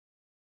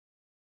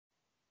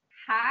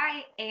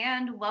Hi,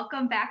 and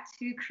welcome back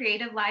to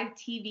Creative Live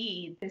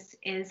TV. This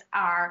is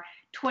our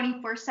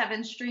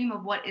 24/7 stream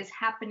of what is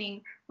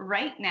happening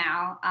right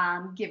now,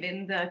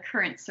 given the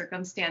current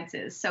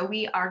circumstances. So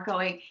we are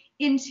going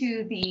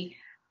into the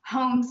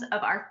homes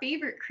of our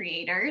favorite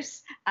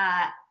creators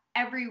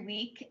every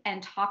week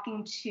and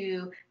talking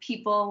to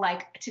people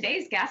like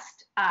today's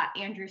guest,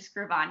 Andrew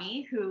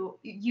Scrivani, who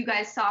you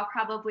guys saw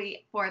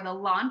probably for the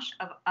launch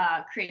of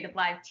Creative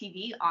Live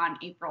TV on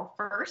April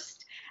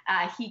 1st.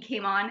 He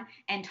came on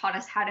and taught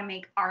us how to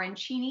make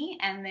arancini,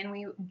 and then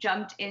we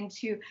jumped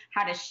into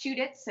how to shoot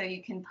it so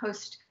you can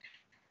post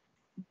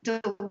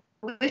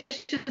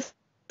delicious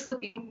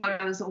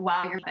photos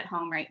while you're at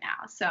home right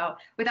now. So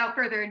without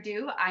further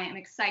ado, I am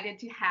excited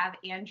to have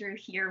Andrew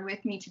here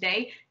with me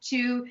today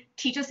to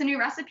teach us a new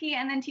recipe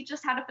and then teach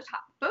us how to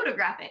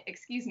photograph it,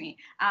 excuse me.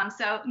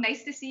 So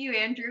nice to see you,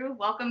 Andrew.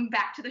 Welcome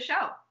back to the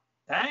show.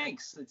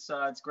 Thanks.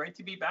 It's great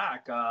to be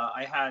back.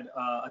 I had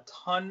a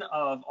ton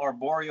of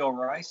arborio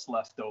rice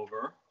left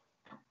over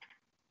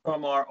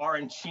from our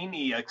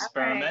arancini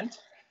experiment.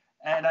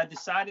 And I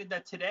decided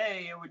that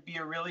today it would be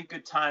a really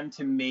good time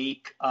to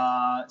make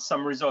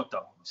some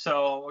risotto.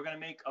 So we're going to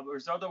make a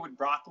risotto with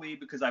broccoli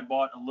because I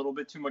bought a little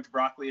bit too much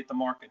broccoli at the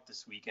market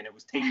this week and it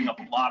was taking up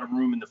a lot of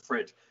room in the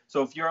fridge.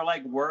 So if you're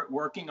like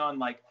working on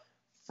like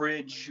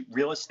fridge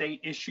real estate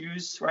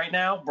issues right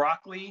now,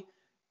 broccoli,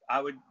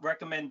 I would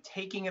recommend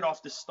taking it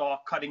off the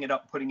stalk, cutting it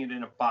up, putting it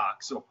in a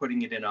box or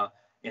putting it in a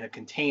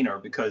container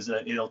because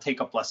it'll take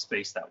up less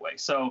space that way.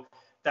 So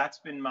that's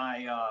been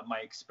my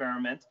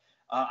experiment.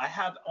 I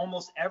have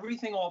almost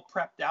everything all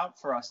prepped out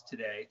for us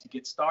today to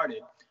get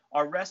started.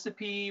 Our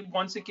recipe,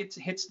 once it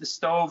hits the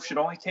stove, should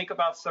only take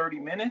about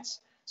 30 minutes.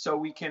 So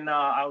we can,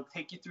 I'll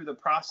take you through the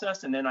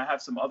process, and then I have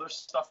some other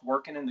stuff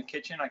working in the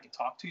kitchen I can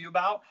talk to you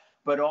about.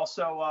 But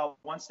also,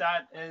 once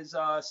that is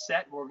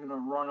set, we're going to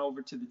run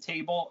over to the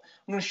table.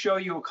 I'm going to show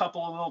you a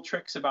couple of little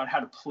tricks about how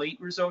to plate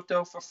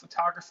risotto for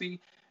photography,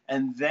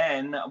 and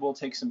then we'll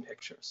take some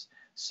pictures.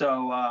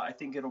 So I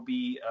think it'll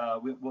be,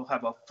 we'll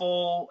have a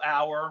full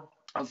hour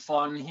of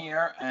fun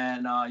here,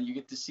 and you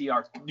get to see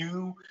our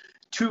new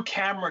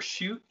 2-camera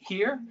shoot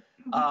here.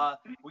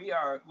 We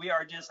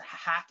are just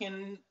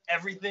hacking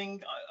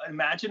everything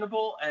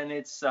imaginable, and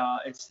it's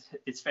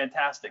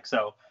fantastic.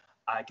 So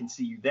I can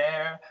see you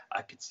there,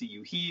 I can see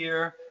you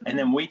here, and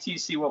then wait till you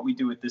see what we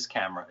do with this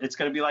camera. It's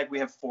going to be like we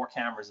have 4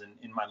 cameras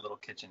in my little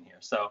kitchen here.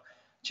 So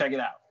check it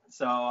out.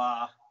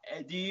 So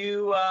do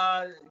you,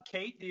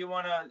 Kate, do you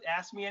want to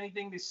ask me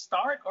anything to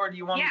start, or do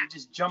you want me to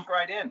just jump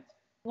right in?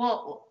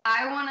 Well,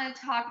 I want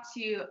to talk to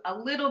you a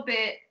little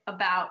bit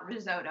about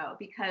risotto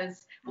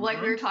because,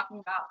 like we were talking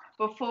about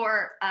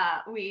before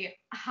we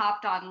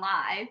hopped on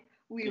live,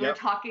 we were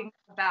talking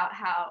about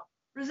how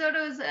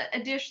risotto is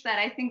a dish that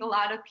I think a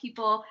lot of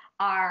people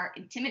are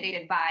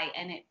intimidated by,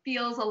 and it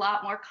feels a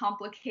lot more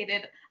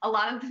complicated a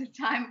lot of the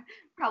time,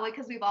 probably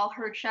because we've all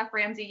heard Chef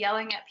Ramsay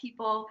yelling at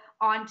people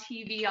on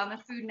TV, on the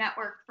Food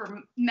Network,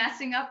 for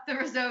messing up the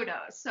risotto.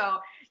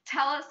 So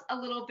tell us a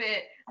little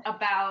bit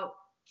about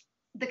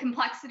the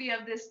complexity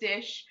of this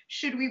dish.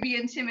 Should we be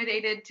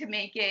intimidated to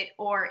make it,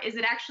 or is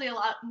it actually a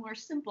lot more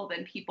simple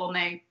than people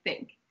may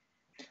think?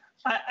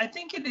 I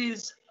think it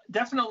is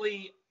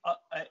definitely,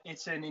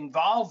 it's an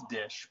involved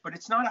dish, but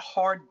it's not a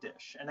hard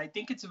dish. And I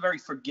think it's a very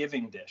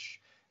forgiving dish.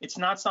 It's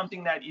not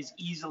something that is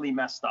easily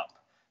messed up,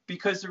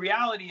 because the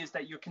reality is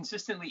that you're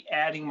consistently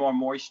adding more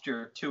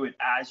moisture to it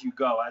as you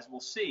go, as we'll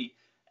see.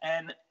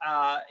 And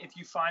if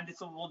you find it's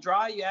a little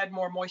dry, you add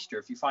more moisture.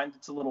 If you find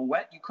it's a little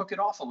wet, you cook it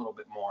off a little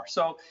bit more.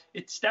 So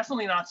it's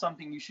definitely not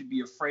something you should be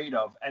afraid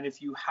of. And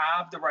if you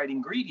have the right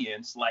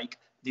ingredients, like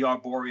the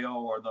arborio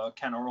or the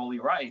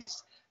cannaroli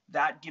rice,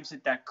 that gives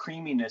it that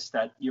creaminess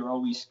that you're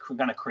always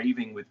kind of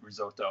craving with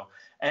risotto.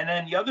 And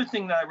then the other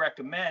thing that I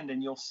recommend,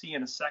 and you'll see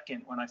in a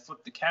second when I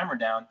flip the camera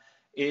down,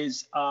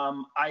 is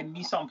I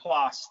mise en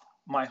place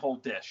my whole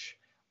dish.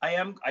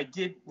 I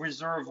did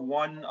reserve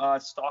one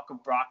stalk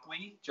of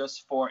broccoli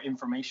just for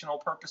informational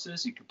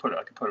purposes. I could put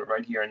it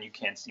right here, and you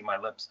can't see my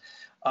lips,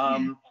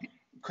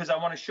 because I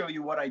want to show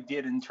you what I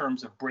did in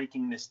terms of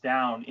breaking this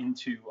down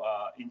into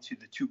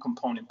the 2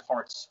 component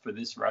parts for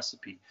this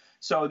recipe.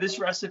 So this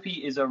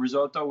recipe is a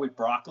risotto with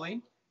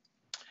broccoli,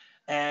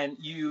 and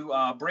you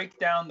break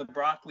down the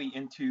broccoli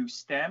into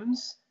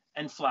stems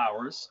and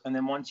flowers, and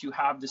then once you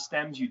have the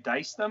stems, you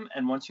dice them,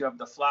 and once you have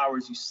the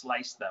flowers, you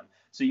slice them.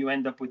 So you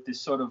end up with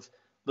this sort of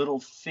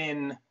little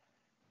thin,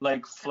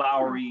 like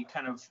floury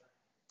kind of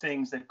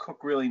things that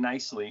cook really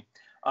nicely.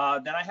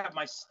 Then I have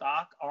my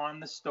stock on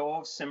the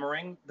stove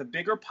simmering. The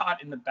bigger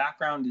pot in the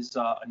background is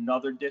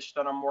another dish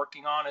that I'm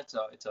working on. It's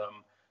a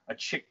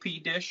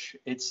chickpea dish.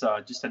 It's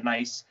just a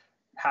nice,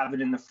 have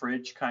it in the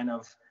fridge kind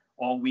of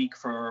all week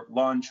for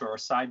lunch or a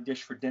side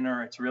dish for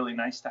dinner. It's really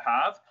nice to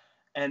have.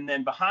 And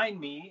then behind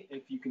me,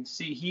 if you can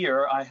see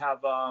here, I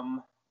have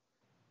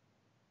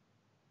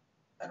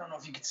I don't know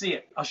if you can see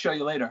it. I'll show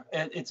you later.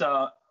 It's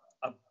a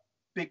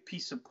big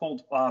piece of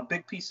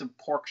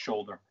pork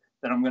shoulder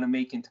that I'm going to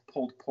make into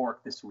pulled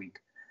pork this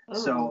week.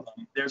 So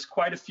there's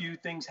quite a few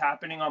things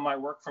happening on my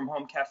work from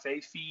home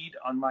cafe feed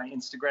on my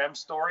Instagram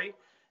story.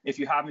 If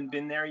you haven't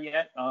been there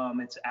yet,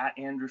 it's at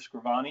Andrew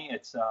Scrivani.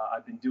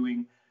 I've been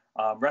doing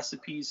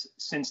recipes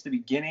since the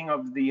beginning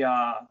of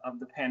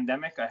the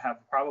pandemic. I have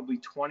probably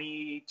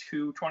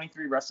 22,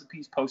 23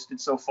 recipes posted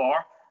so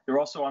far. They're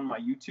also on my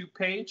YouTube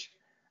page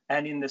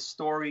and in the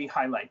story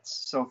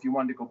highlights. So if you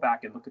wanted to go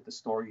back and look at the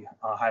story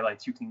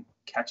highlights, you can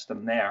catch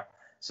them there.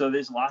 So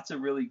there's lots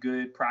of really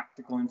good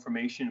practical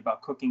information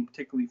about cooking,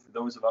 particularly for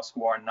those of us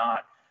who are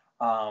not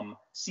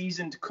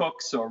seasoned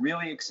cooks or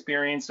really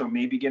experienced or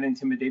maybe get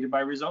intimidated by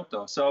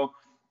risotto. So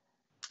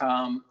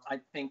I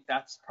think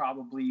that's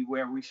probably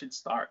where we should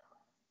start.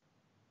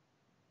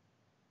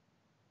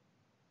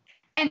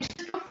 And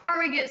just before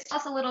we get to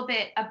us a little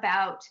bit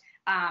about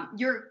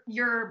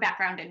your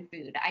background in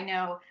food, I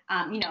know,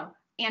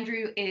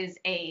 Andrew is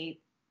a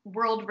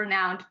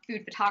world-renowned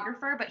food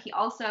photographer, but he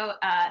also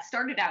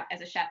started out as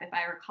a chef, if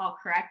I recall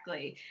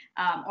correctly,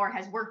 or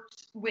has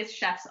worked with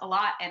chefs a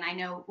lot. And I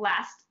know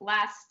last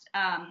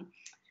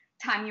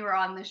time you were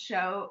on the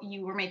show,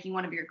 you were making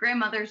one of your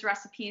grandmother's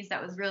recipes that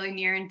was really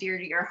near and dear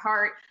to your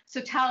heart. So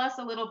tell us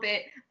a little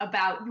bit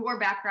about your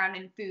background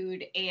in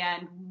food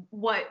and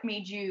what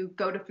made you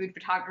go to food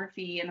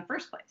photography in the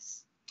first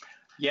place.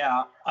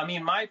 Yeah, I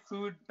mean, my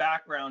food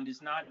background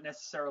is not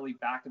necessarily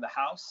back of the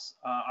house.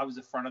 I was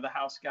a front of the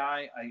house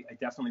guy. I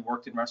definitely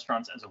worked in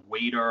restaurants as a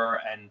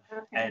waiter and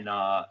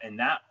in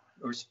that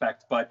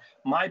respect. But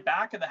my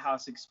back of the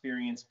house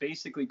experience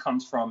basically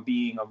comes from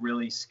being a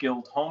really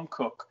skilled home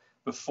cook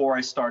before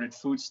I started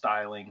food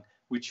styling,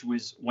 which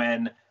was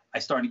when I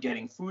started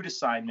getting food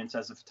assignments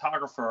as a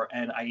photographer.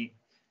 And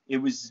it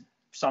was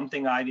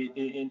something I did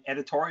in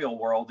editorial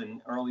world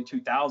in early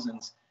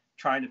 2000s.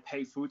 Trying to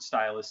pay food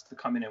stylists to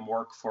come in and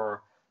work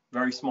for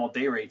very small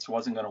day rates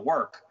wasn't going to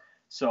work.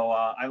 So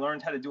I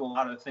learned how to do a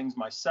lot of things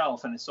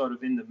myself, and it sort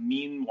of in the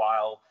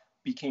meanwhile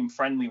became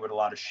friendly with a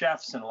lot of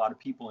chefs and a lot of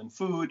people in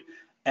food.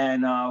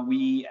 And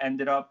we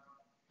ended up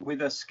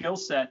with a skill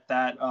set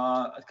that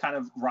kind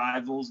of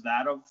rivals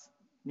that of,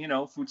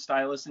 food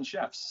stylists and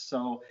chefs.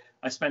 So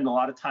I spend a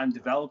lot of time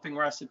developing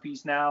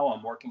recipes now.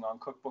 I'm working on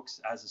cookbooks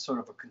as a sort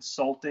of a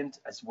consultant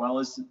as well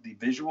as the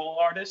visual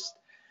artist.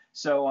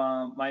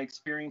 So my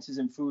experiences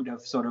in food have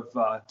sort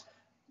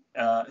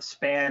of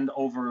spanned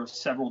over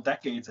several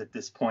decades at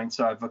this point.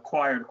 So I've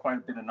acquired quite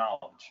a bit of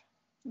knowledge.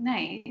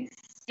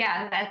 Nice.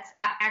 Yeah, that's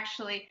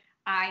actually,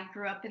 I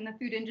grew up in the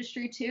food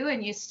industry too,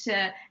 and used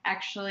to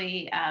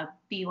actually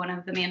be one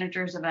of the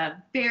managers of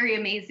a very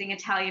amazing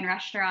Italian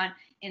restaurant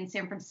in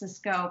San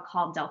Francisco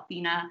called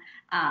Delfina.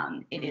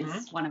 It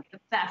is one of the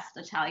best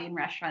Italian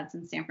restaurants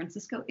in San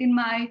Francisco, in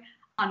my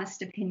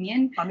honest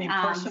opinion. I mean,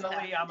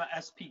 personally, I'm a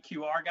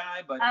SPQR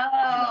guy, but.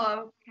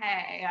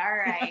 Okay. All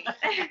right.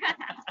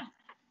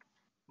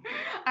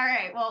 All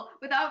right. Well,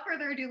 without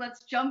further ado,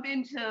 let's jump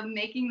into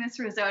making this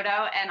risotto,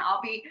 and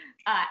I'll be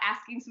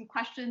asking some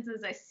questions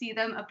as I see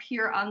them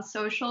appear on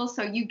social.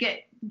 So you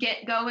get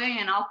going,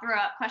 and I'll throw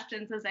out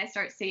questions as I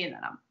start seeing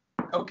them.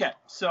 Okay.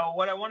 So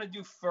what I want to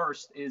do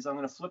first is I'm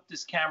going to flip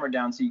this camera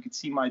down so you can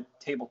see my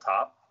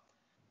tabletop.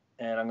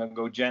 And I'm going to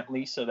go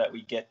gently so that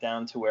we get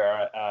down to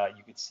where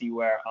you can see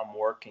where I'm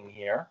working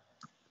here.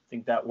 I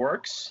think that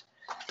works.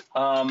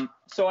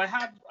 So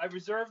I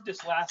reserved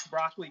this last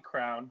broccoli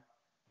crown.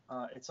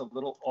 It's a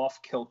little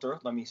off kilter.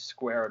 Let me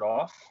square it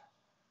off.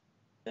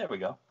 There we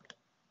go.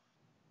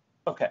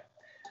 Okay.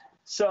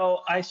 So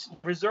I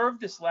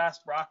reserved this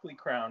last broccoli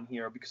crown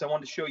here because I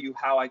wanted to show you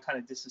how I kind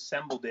of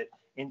disassembled it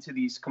into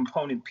these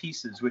component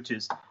pieces, which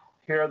is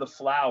here are the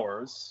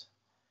flowers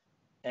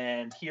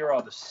and here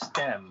are the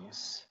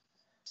stems.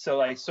 So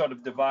I sort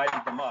of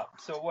divided them up.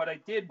 So what I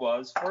did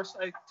was first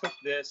I took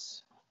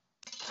this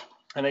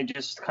and I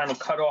just kind of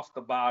cut off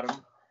the bottom,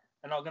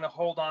 and I'm going to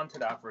hold on to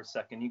that for a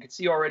second. You can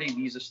see already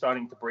these are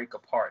starting to break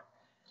apart.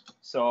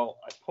 So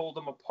I pulled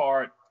them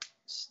apart.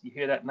 You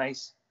hear that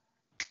nice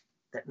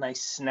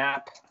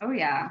snap? Oh,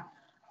 yeah.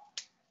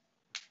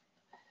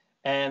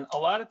 And a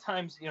lot of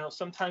times,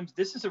 sometimes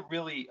this is a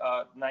really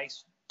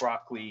nice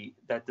broccoli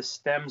that the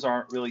stems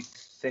aren't really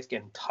thick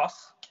and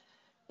tough.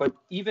 But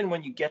even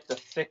when you get the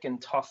thick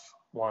and tough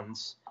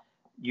ones,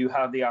 you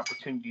have the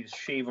opportunity to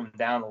shave them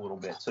down a little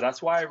bit. So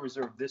that's why I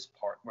reserved this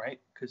part, right?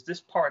 Because this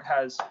part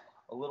has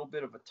a little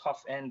bit of a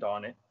tough end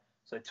on it.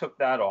 So I took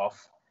that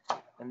off.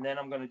 And then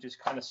I'm going to just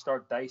kind of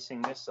start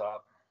dicing this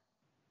up.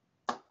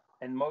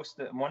 And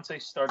once I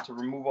start to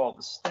remove all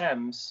the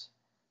stems,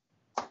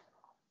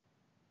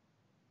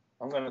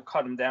 I'm going to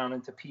cut them down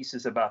into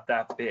pieces about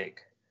that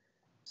big.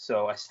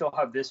 So I still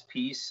have this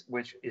piece,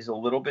 which is a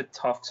little bit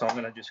tough. So I'm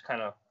going to just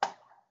kind of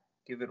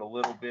give it a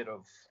little bit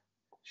of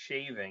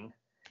shaving.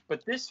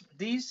 But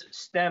these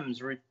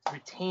stems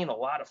retain a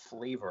lot of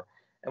flavor.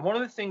 And one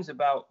of the things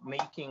about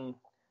making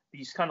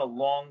these kind of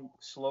long,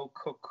 slow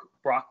cook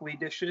broccoli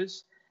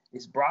dishes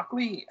is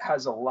broccoli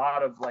has a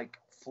lot of like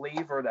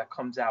flavor that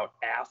comes out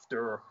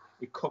after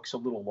it cooks a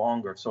little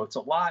longer. So it's a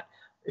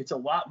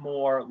lot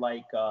more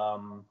like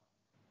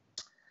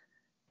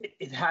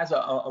it has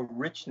a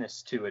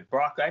richness to it.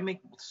 Broccoli, I make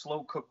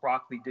slow cooked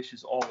broccoli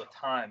dishes all the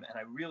time, and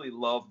I really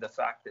love the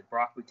fact that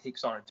broccoli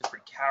takes on a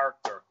different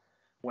character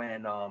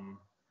when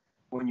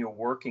you're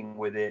working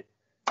with it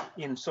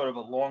in sort of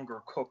a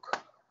longer cook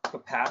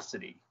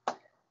capacity.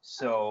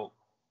 So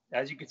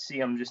as you can see,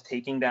 I'm just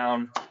taking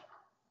down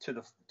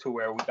to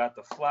where we got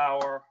the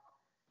flour.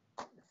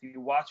 If you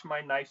watch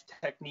my knife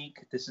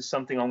technique, this is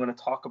something I'm going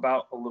to talk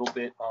about a little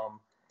bit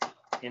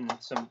in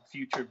some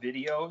future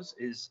videos.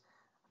 Is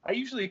I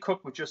usually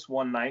cook with just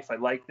one knife. I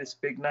like this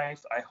big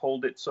knife. I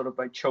hold it sort of,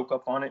 I choke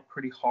up on it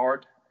pretty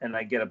hard, and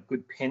I get a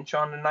good pinch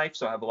on the knife,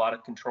 so I have a lot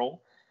of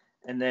control.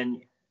 And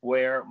then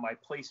where I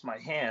place my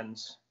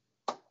hands,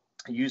 I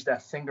use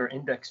that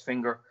index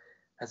finger,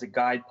 as a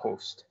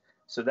guidepost.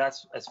 So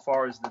that's as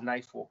far as the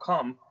knife will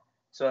come,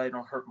 so I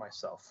don't hurt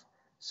myself.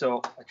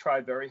 So I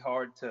try very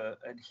hard to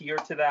adhere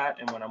to that.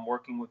 And when I'm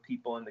working with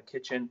people in the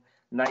kitchen,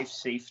 knife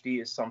safety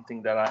is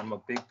something that I'm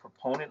a big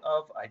proponent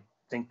of. I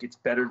think it's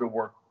better to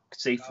work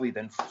safely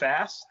than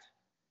fast.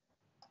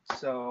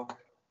 So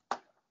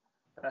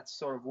that's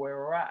sort of where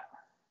we're at.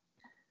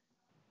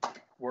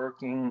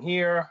 Working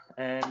here.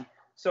 And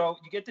so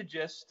you get the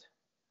gist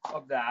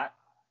of that.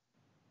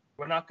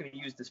 We're not going to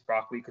use this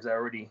broccoli because I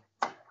already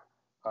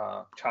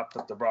chopped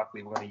up the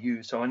broccoli we're going to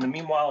use. So in the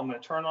meanwhile, I'm going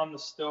to turn on the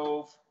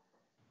stove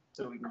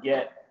so we can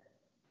get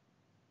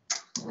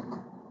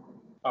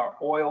our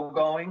oil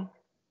going.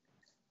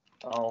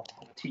 I'll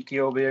tiki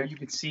over there. You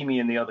can see me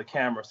in the other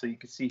camera, so you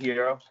can see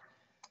here.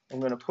 I'm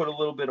going to put a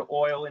little bit of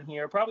oil in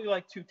here, probably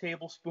like 2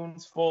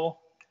 tablespoons full.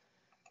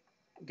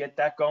 Get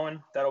that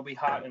going. That'll be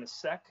hot in a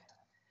sec.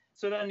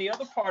 So then the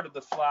other part of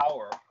the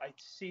flour, I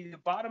see the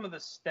bottom of the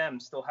stem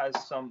still has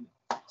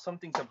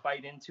something to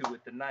bite into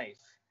with the knife.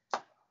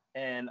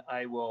 And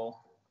I will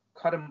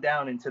cut them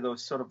down into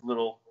those sort of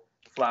little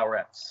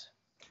flowerets.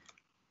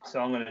 So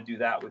I'm going to do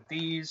that with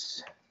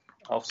these.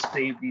 I'll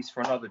save these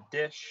for another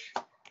dish.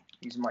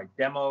 These are my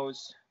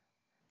demos.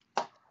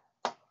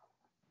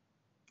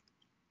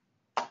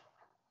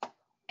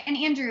 And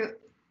Andrew,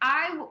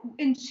 I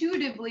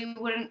intuitively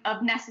wouldn't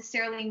have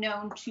necessarily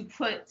known to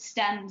put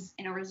stems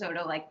in a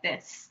risotto like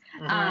this.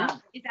 Mm-hmm.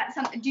 Is that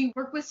something? Do you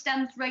work with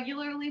stems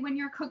regularly when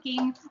you're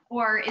cooking,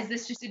 or is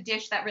this just a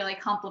dish that really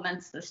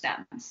complements the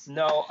stems?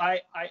 No,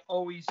 I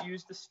always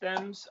use the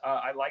stems.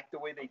 I like the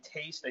way they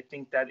taste. I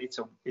think that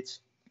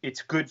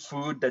it's good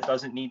food that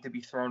doesn't need to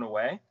be thrown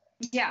away.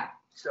 Yeah.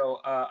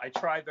 So I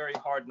try very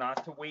hard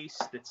not to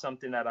waste. It's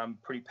something that I'm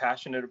pretty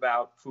passionate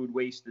about. Food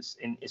waste,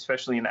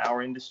 especially in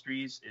our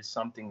industries, is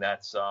something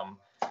that's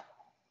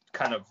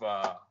kind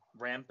of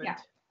rampant.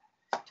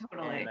 Yeah,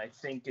 totally. And I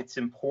think it's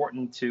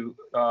important to,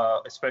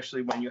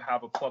 especially when you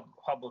have a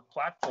public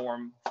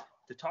platform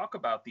to talk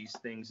about these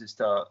things, is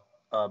to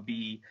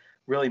be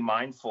really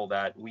mindful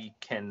that we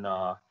can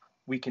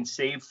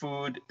save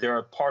food. There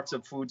are parts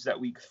of foods that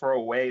we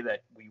throw away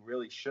that we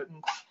really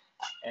shouldn't.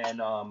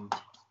 And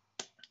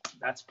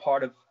that's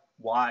part of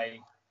why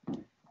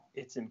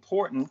it's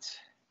important.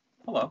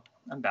 Hello,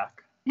 I'm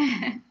back.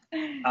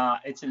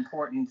 It's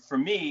important for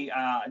me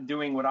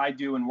doing what I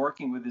do and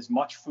working with as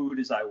much food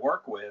as I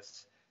work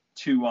with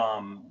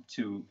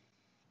to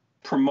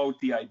promote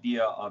the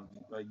idea of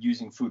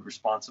using food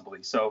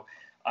responsibly. So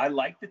I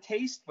like the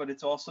taste, but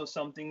it's also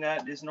something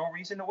that there's no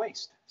reason to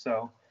waste.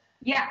 So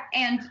yeah,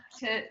 and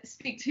to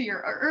speak to your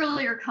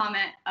earlier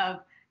comment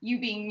of you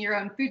being your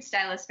own food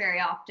stylist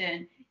very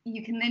often,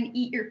 you can then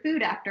eat your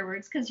food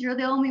afterwards because you're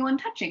the only one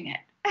touching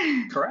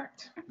it.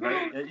 Correct.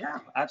 Right. Yeah,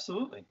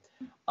 absolutely.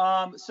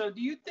 So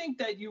do you think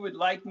that you would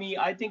like me?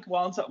 I think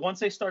once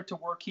I start to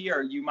work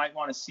here, you might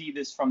want to see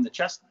this from the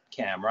chest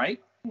cam,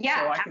 right?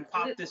 Yeah. So I can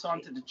pop this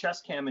onto the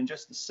chest cam in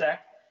just a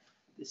sec.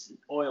 This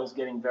oil's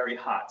getting very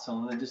hot, so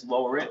I'm going to just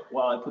lower it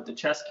while I put the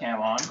chest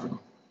cam on.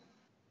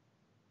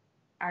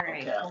 All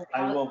right. Okay.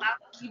 Well,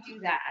 while you do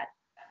that,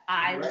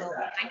 I will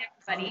remind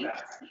everybody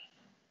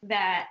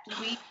that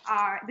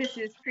this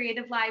is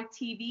CreativeLive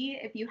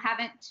TV. If you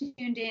haven't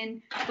tuned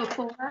in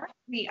before,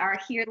 we are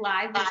here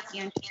live with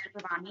Andrew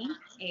Scrivani,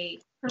 a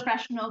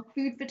professional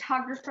food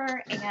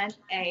photographer and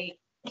a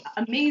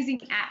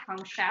amazing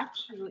at-home chef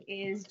who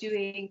is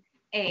doing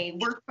a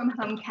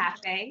work-from-home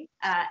cafe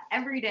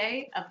every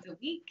day of the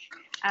week.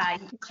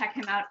 You can check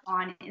him out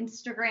on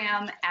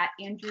Instagram at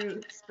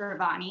Andrew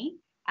Scrivani,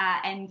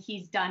 and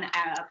he's done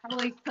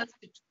probably close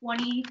to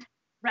 20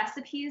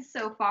 recipes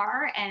so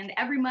far, and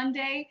every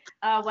Monday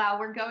while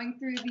we're going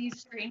through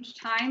these strange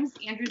times,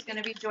 Andrew's going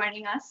to be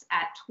joining us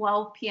at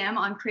 12 p.m.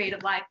 on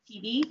CreativeLive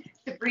TV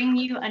to bring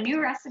you a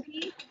new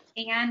recipe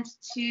and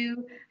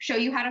to show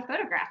you how to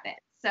photograph it.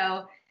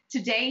 So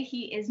today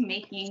he is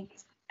making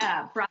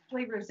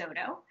broccoli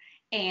risotto,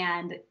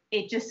 and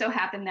it just so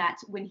happened that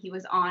when he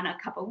was on a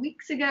couple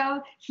weeks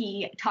ago,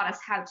 he taught us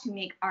how to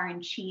make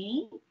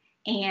arancini,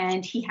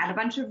 and he had a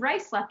bunch of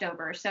rice left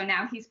over. So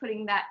now he's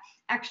putting that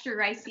extra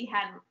rice he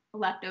had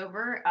left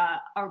over,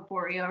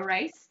 arborio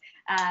rice,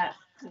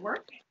 to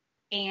work.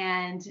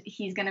 And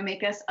he's going to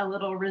make us a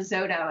little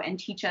risotto and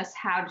teach us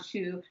how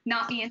to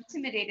not be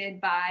intimidated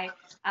by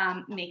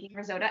making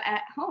risotto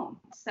at home.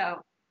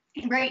 So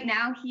right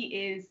now he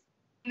is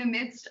in the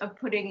midst of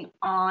putting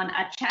on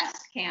a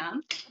chest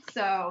cam,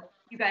 so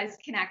you guys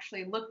can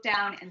actually look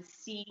down and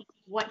see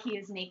what he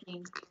is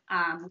making.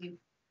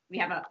 We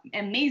have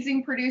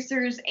amazing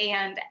producers,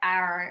 and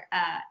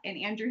and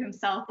Andrew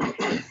himself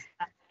has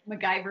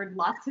MacGyvered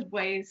lots of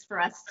ways for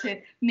us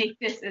to make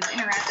this as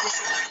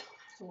interactive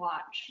to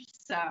watch.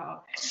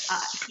 So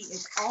he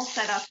is all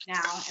set up now,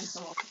 and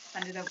so we'll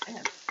send it over to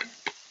him.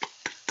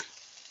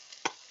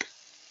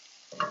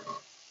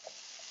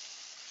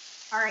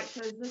 All right,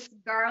 so is this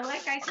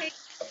garlic, I take?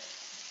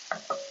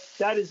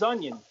 That is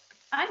onion.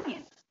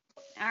 Onion.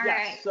 All yes,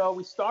 right. So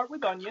we start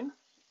with onion.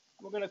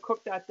 We're going to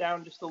cook that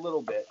down just a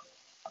little bit.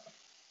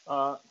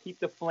 Keep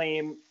the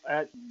flame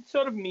at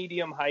sort of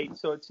medium height,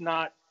 so it's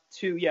not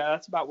too,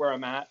 that's about where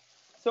I'm at.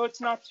 So it's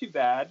not too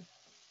bad.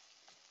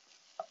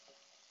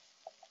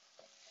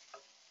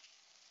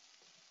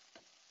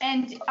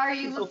 And are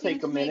you looking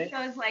to make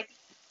those like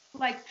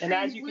and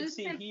as you can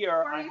see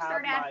here, I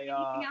have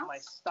my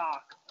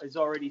stock is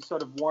already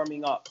sort of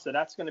warming up. So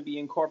that's going to be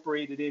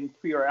incorporated in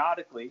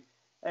periodically.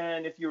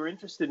 And if you're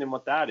interested in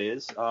what that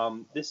is,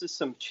 this is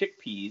some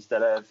chickpeas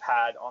that I've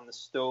had on the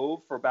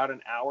stove for about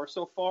an hour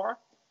so far.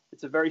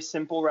 It's a very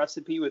simple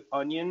recipe with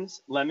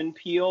onions, lemon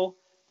peel,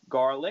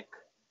 garlic,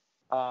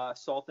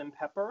 salt and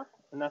pepper,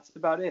 and that's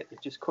about it.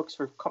 It just cooks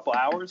for a couple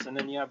hours, and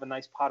then you have a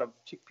nice pot of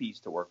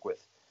chickpeas to work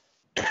with.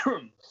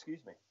 Excuse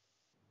me.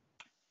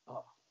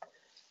 Oh.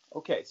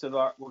 Okay,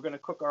 so we're going to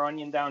cook our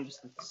onion down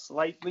just a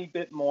slightly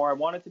bit more. I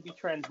want it to be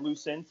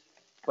translucent,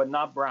 but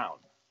not brown.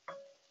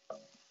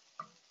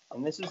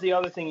 And this is the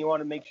other thing you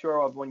want to make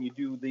sure of when you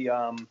do the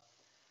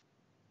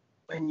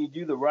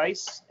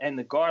rice and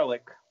the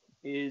garlic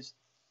is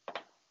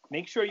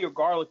make sure your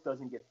garlic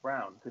doesn't get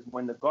brown, because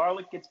when the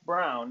garlic gets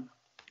brown,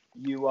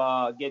 you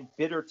get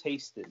bitter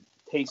tastes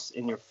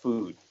in your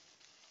food.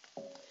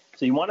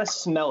 So you want to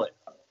smell it.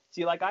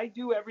 See, like I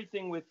do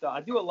everything with,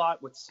 I do a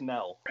lot with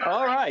smell.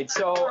 All right,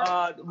 so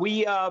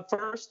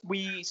first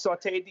we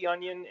sauteed the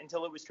onion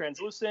until it was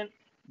translucent.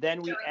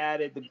 Then we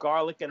added the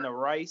garlic and the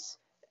rice,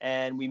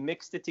 and we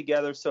mixed it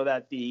together so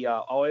that the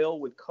oil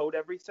would coat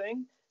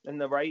everything.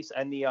 And the rice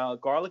and the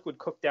garlic would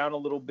cook down a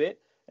little bit.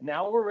 And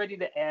now we're ready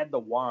to add the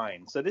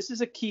wine. So this is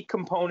a key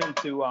component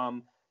to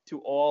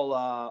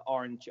all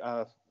orange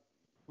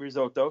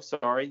risotto.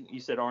 Sorry, you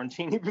said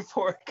arancini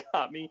before it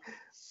got me.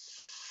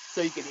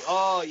 So you can,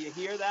 you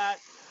hear that?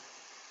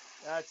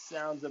 That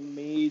sounds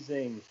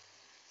amazing.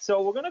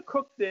 So we're going to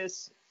cook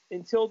this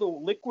until the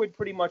liquid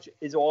pretty much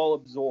is all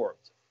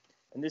absorbed.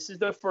 And this is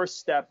the first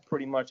step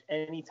pretty much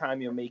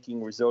anytime you're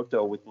making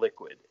risotto with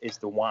liquid is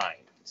the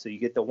wine. So you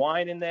get the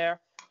wine in there,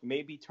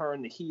 maybe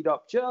turn the heat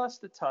up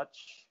just a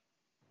touch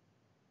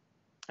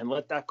and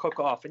let that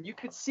cook off. And you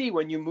could see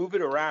when you move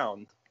it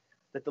around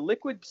that the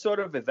liquid sort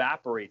of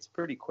evaporates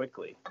pretty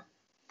quickly.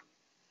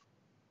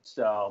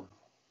 So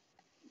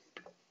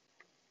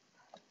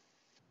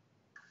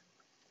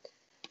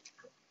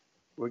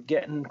we're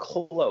getting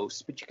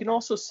close, but you can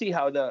also see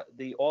how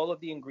all of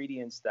the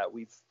ingredients that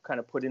we've kind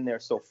of put in there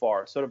so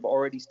far sort of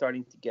already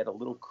starting to get a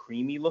little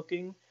creamy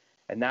looking,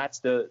 and that's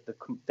the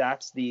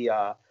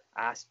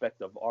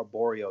aspect of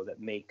arborio that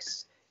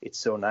makes it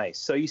so nice.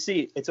 So you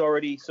see, it's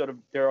already sort of,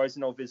 there is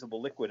no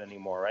visible liquid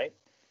anymore, right?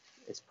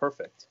 It's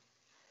perfect.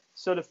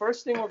 So the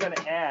first thing we're going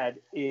to add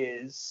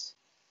is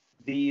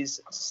these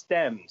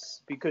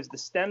stems, because the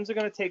stems are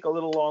going to take a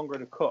little longer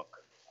to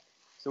cook.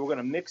 So we're going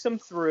to mix them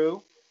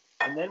through.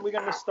 And then we're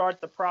going to start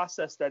the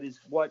process that is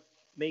what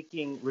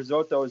making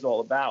risotto is all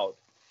about,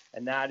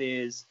 and that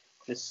is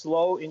the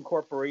slow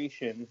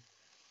incorporation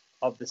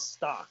of the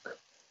stock.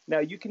 Now,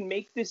 you can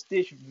make this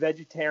dish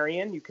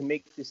vegetarian. You can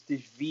make this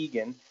dish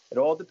vegan. It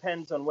all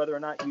depends on whether or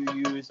not you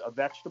use a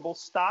vegetable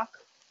stock.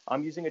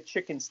 I'm using a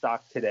chicken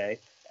stock today,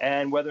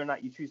 and whether or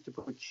not you choose to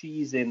put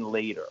cheese in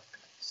later.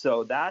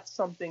 So that's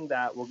something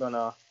that we're going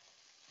to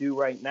do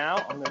right now.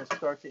 I'm going to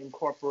start to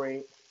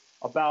incorporate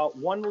about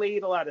 1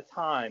 ladle at a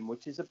time,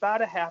 which is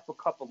about a half a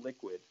cup of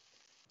liquid.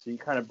 So you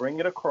kind of bring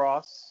it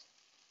across,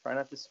 try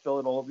not to spill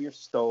it all over your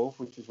stove,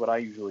 which is what I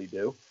usually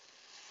do.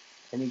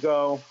 And you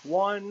go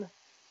 1,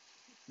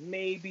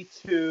 maybe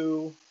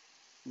 2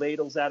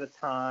 ladles at a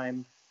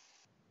time,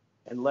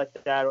 and let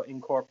that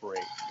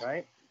incorporate,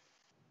 right?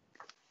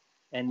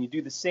 And you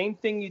do the same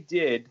thing you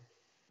did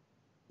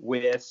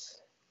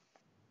with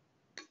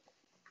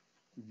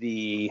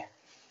the...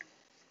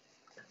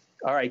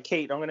 All right,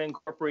 Kate, I'm going to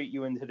incorporate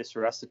you into this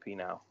recipe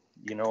now.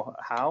 You know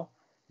how?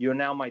 You're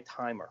now my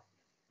timer.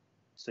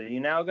 So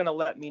you're now going to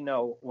let me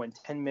know when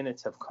 10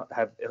 minutes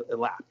have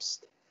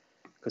elapsed,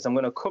 because I'm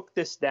going to cook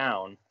this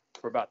down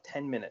for about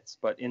 10 minutes.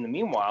 But in the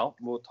meanwhile,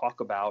 we'll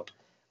talk about,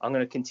 I'm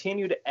going to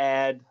continue to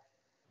add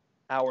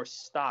our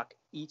stock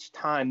each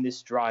time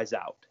this dries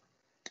out.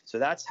 So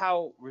that's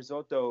how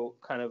risotto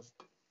kind of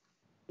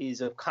is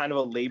a kind of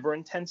a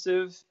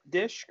labor-intensive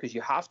dish, because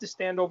you have to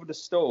stand over the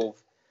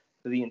stove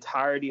for the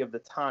entirety of the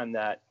time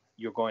that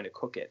you're going to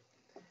cook it.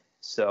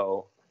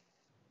 So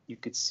you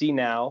could see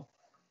now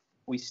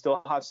we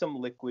still have some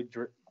liquid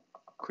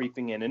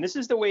creeping in. And this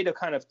is the way to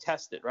kind of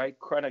test it, right?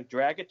 Kind of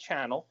drag a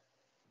channel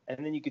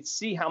And then you could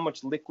see how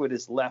much liquid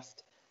is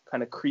left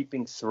kind of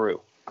creeping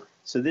through.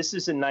 So this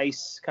is a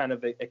nice kind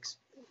of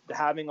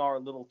having our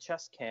little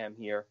chest cam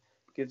here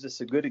gives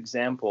us a good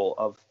example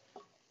of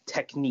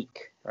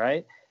technique,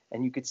 right?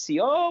 And you could see,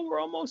 oh, we're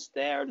almost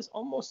there. There's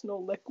almost no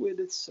liquid.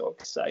 It's so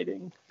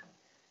exciting.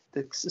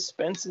 The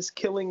suspense is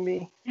killing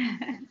me.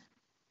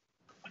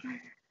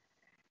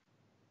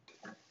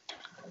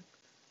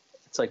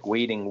 It's like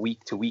waiting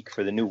week to week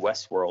for the new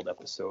Westworld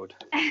episode.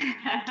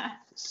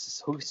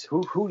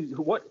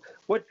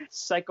 What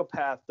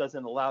psychopath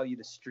doesn't allow you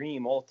to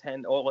stream all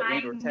 8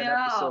 or 10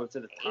 episodes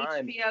at a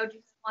time? HBO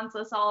just wants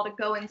us all to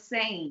go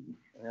insane.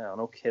 Yeah,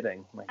 no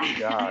kidding. My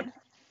God.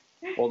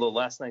 Although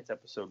last night's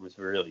episode was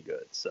really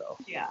good, so.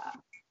 Yeah.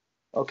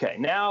 Okay,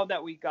 now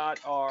that we got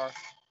our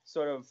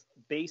sort of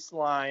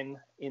baseline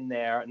in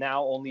there,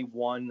 now only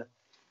one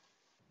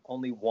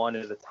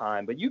at a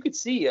time. But you could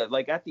see,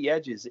 like at the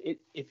edges,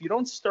 if you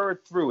don't stir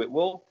it through, it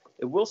will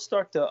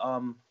start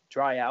to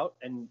dry out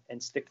and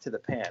stick to the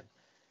pan.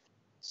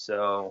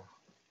 So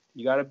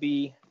you got to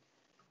be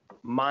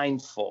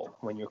mindful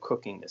when you're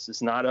cooking this.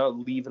 It's not a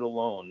leave it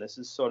alone. This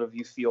is sort of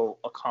you feel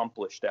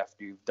accomplished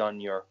after you've done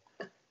your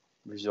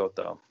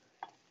risotto.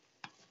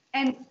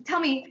 And tell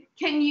me,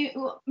 can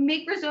you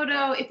make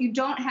risotto if you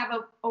don't have a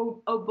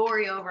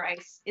Oborio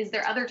rice? Is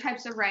there other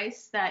types of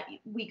rice that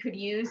we could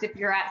use if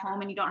you're at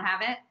home and you don't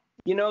have it?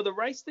 You know, the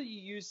rice that you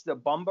use, the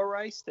bumba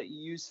rice that you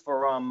use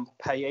for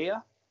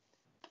paella,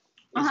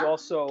 is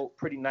also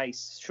pretty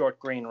nice short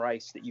grain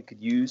rice that you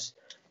could use.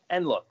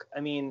 And look,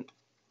 I mean,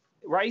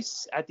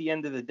 rice at the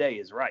end of the day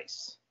is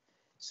rice.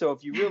 So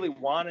if you really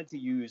wanted to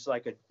use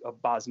like a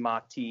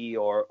basmati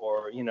or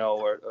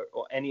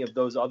any of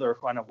those other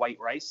kind of white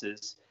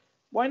rices,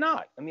 why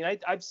not? I mean,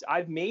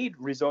 I've made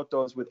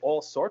risottos with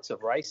all sorts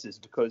of rices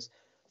because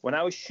when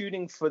I was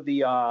shooting for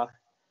the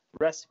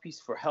recipes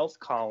for health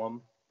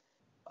column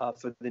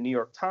for the New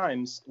York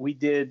Times, we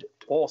did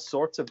all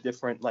sorts of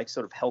different like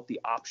sort of healthy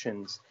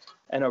options.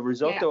 And a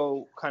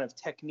risotto kind of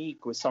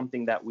technique was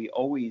something that we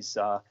always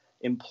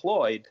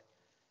employed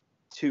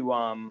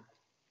to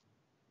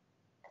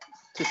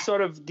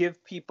sort of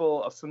give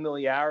people a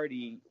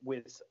familiarity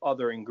with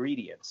other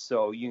ingredients.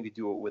 So you could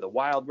do it with a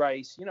wild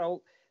rice. You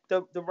know,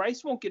 the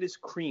rice won't get as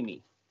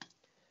creamy.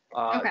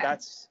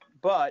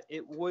 But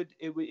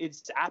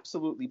it's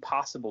absolutely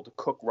possible to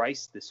cook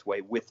rice this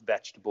way with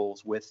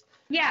vegetables, with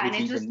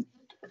even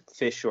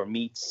fish or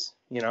meats,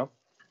 you know.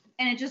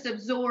 And it just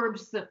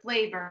absorbs the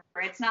flavor.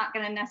 It's not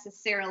going to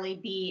necessarily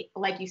be,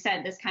 like you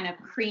said, this kind of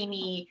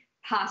creamy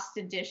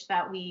pasta dish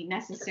that we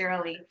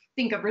necessarily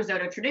think of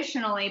risotto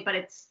traditionally, but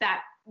it's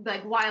that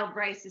like wild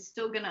rice is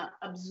still going to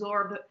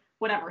absorb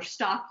whatever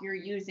stock you're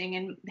using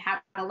and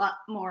have a lot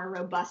more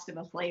robust of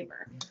a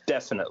flavor.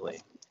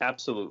 Definitely.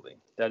 Absolutely.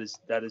 That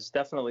is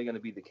definitely going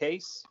to be the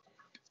case.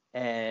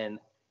 And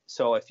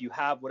so if you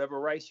have whatever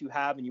rice you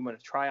have and you want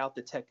to try out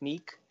the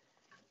technique,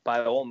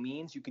 by all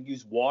means, you can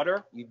use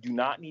water. You do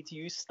not need to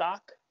use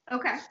stock.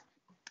 Okay.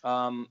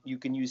 You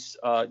can use,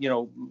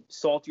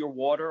 salt your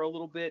water a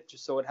little bit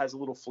just so it has a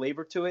little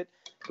flavor to it.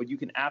 But you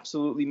can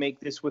absolutely make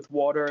this with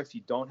water if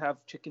you don't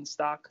have chicken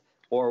stock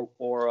or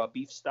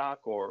beef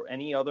stock or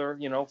any other,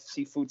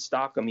 seafood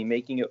stock. I mean,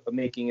 making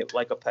it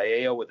like a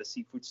paella with a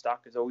seafood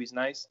stock is always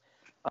nice.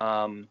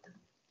 So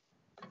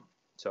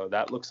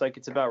that looks like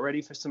it's about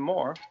ready for some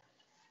more.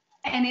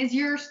 And is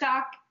your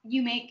stock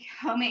you make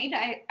homemade?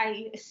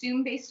 I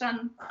assume based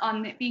on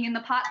it being in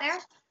the pot there.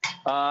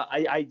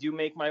 I do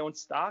make my own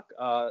stock.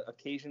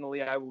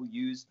 Occasionally I will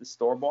use the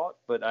store-bought,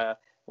 but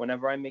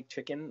whenever I make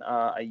chicken,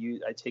 I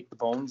take the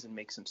bones and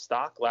make some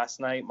stock. Last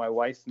night my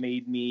wife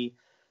made me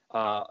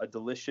a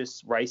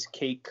delicious rice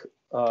cake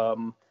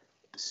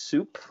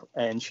soup,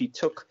 and she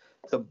took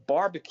the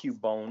barbecue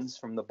bones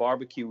from the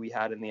barbecue we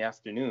had in the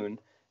afternoon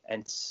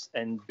and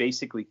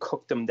basically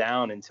cooked them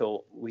down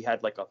until we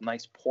had like a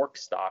nice pork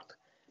stock.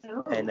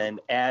 Oh. And then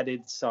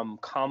added some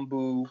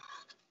kombu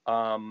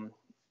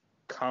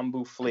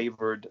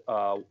flavored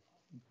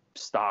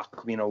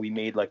stock. We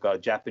made like a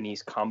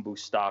Japanese kombu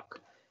stock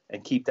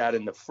and keep that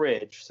in the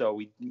fridge. So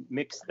we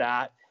mixed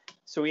that.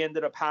 So we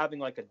ended up having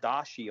like a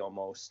dashi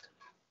almost.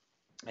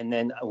 And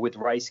then with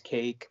rice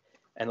cake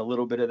and a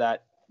little bit of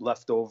that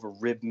leftover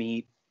rib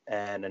meat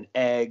and an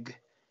egg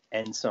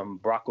and some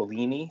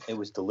broccolini. It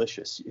was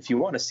delicious. If you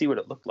want to see what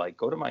it looked like,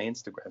 go to my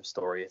Instagram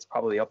story. It's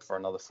probably up for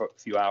another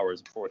few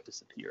hours before it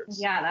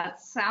disappears. Yeah, that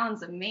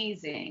sounds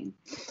amazing.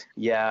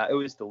 Yeah, it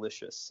was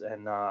delicious.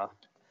 And I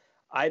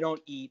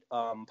don't eat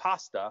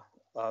pasta,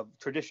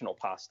 traditional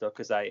pasta,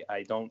 because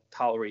I don't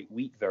tolerate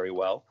wheat very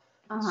well.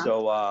 Uh-huh.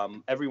 So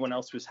everyone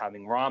else was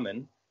having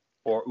ramen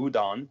or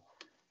udon.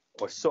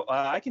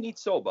 I can eat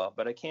soba,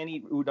 but I can't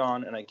eat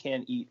udon and I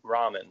can't eat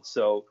ramen.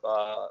 So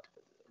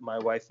my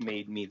wife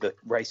made me the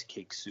rice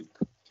cake soup.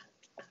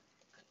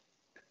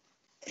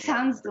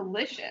 Sounds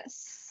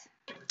delicious.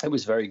 It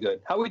was very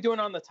good. How are we doing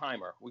on the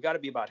timer? We got to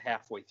be about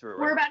halfway through, right?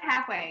 We're about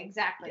halfway,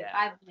 exactly. Yeah.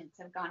 5 minutes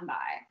have gone by.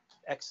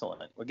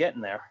 Excellent. We're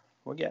getting there.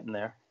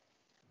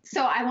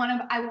 So I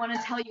want to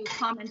tell you a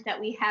comment that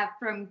we have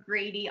from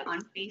Grady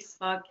on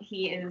Facebook.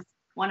 He is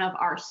one of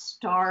our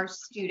star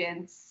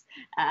students.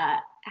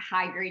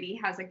 Hi, Grady.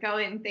 How's it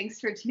going? Thanks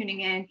for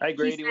tuning in. Hi,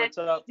 Grady. What's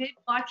up? He did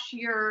watch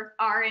your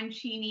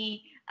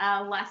arancini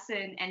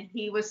lesson, and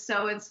he was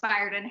so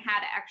inspired and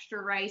had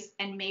extra rice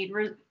and made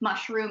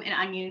mushroom and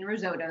onion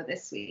risotto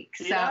this week.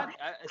 So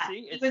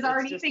see, he was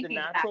already just thinking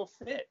a natural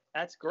fit.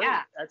 That's great.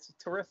 Yeah. That's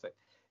terrific.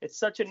 It's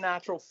such a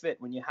natural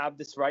fit. When you have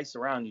this rice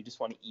around, you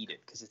just want to eat it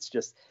because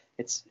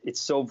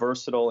it's so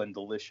versatile and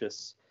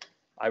delicious.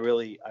 I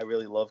really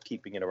love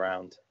keeping it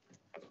around.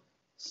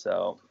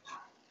 So,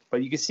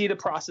 but you can see the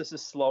process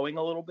is slowing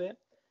a little bit.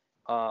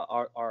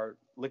 Our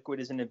liquid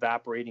isn't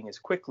evaporating as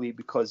quickly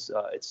because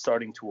it's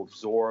starting to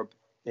absorb.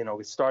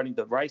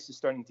 The rice is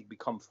starting to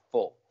become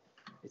full.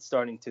 It's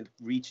starting to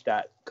reach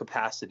that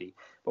capacity.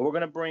 But we're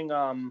going to bring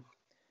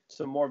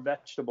some more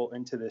vegetable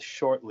into this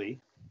shortly.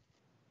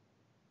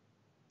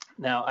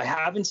 Now, I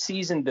haven't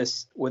seasoned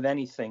this with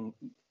anything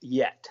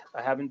yet.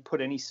 I haven't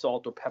put any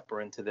salt or pepper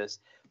into this,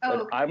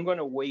 but I'm going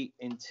to wait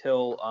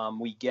until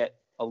we get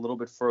a little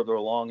bit further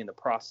along in the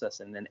process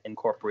and then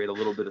incorporate a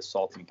little bit of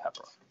salt and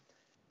pepper.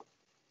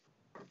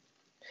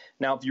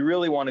 Now, if you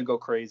really want to go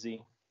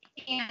crazy.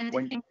 And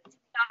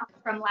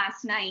from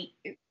last night,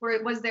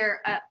 was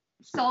there a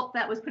salt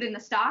that was put in the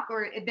stock,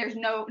 or there's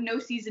no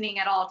seasoning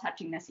at all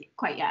touching this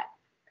quite yet?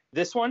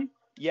 This one?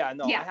 Yeah,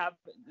 no, I have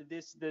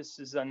this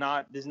is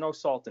not, there's no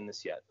salt in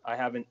this yet. I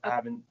haven't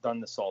done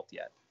the salt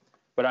yet,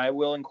 but I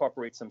will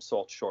incorporate some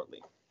salt shortly.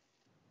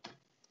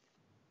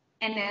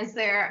 And is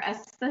there a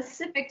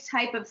specific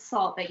type of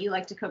salt that you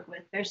like to cook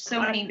with? There's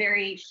so many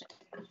variations.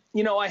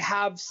 I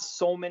have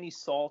so many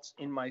salts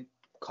in my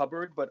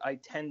cupboard, but I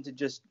tend to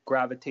just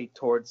gravitate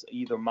towards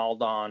either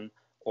Maldon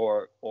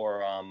or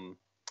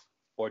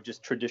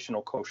just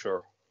traditional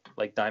kosher,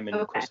 like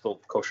Diamond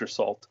Crystal kosher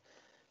salt.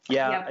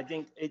 Yeah, I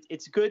think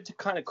it's good to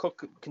kind of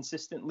cook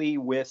consistently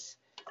with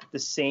the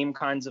same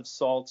kinds of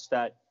salts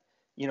that,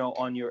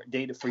 on your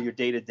for your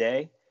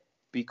day-to-day,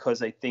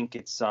 because I think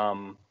it's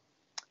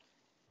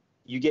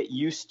you get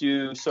used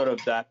to sort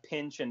of that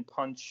pinch and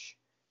punch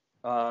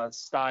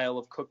style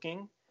of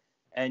cooking.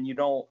 And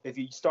if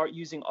you start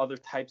using other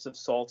types of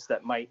salts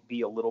that might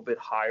be a little bit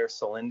higher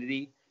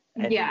salinity,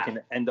 and you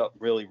can end up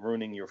really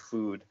ruining your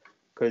food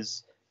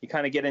because you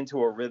kind of get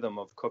into a rhythm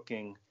of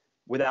cooking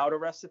without a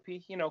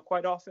recipe,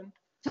 quite often.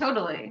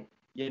 Totally.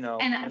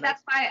 And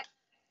that's why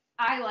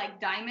I like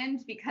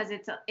Diamond, because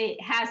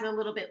it has a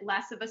little bit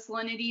less of a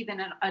salinity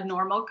than a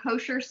normal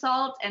kosher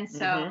salt. And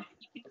so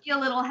you can feel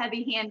a little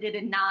heavy-handed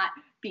and not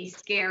be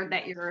scared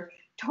that you're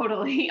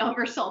totally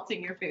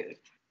oversalting your food.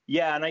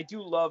 Yeah, and I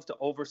do love to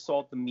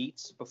oversalt the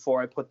meats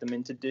before I put them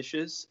into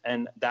dishes,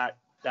 and that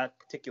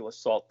particular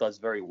salt does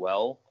very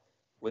well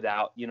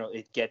without,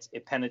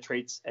 it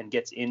penetrates and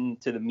gets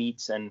into the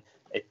meats, and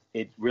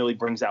it really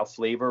brings out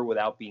flavor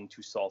without being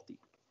too salty.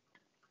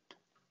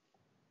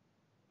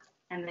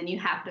 And then you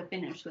have to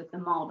finish with the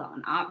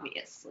Maldon,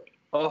 obviously.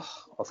 Oh,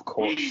 of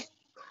course.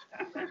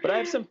 But I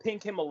have some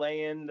pink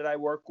Himalayan that I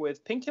work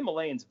with. Pink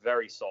Himalayan's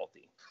very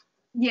salty.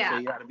 Yeah. So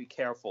you got to be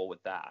careful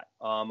with that.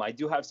 I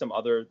do have some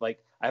other, I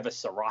have a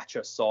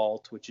sriracha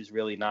salt, which is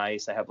really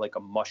nice. I have a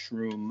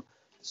mushroom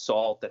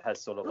salt that has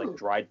sort of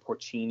dried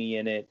porcini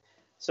in it.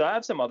 So I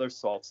have some other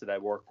salts that I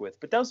work with,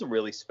 but those are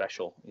really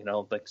special,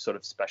 sort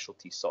of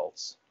specialty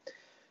salts.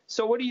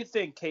 So what do you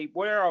think, Kate?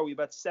 Where are we?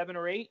 About 7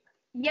 or 8?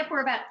 Yep,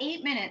 we're about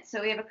 8 minutes, so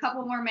we have a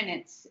couple more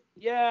minutes.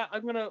 Yeah,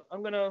 I'm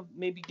gonna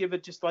maybe give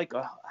it just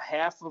a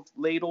half of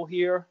ladle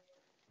here,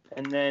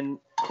 and then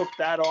cook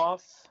that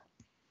off.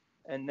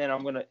 And then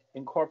I'm going to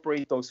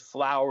incorporate those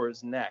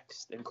flowers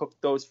next and cook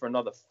those for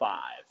another 5.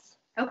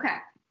 Okay.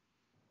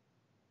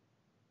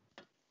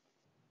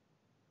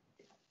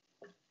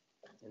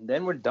 And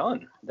then we're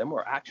done. Then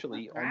we're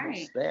actually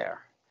almost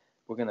there.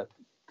 We're going to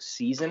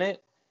season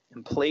it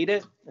and plate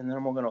it. And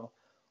then we're going to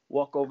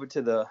walk over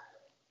to the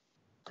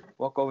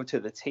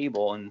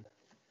table and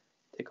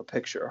take a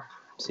picture.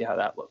 See how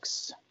that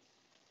looks.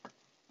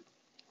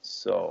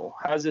 So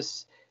is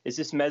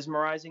this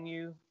mesmerizing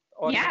you,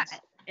 audience? Yeah.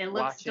 It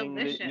looks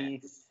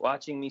delicious.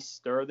 Watching me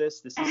stir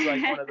this. This is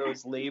one of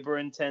those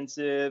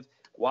labor-intensive,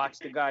 watch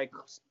the guy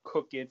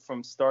cook it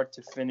from start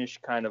to finish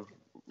kind of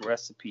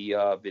recipe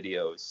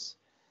videos.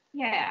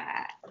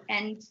 Yeah,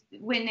 and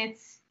when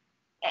it's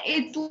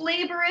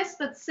laborious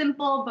but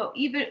simple, but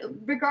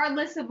even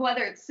regardless of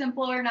whether it's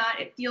simple or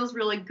not, it feels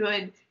really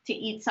good to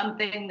eat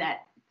something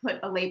that put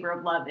a labor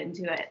of love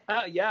into it.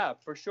 Yeah,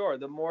 for sure.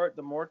 The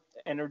more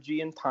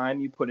energy and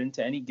time you put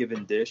into any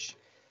given dish.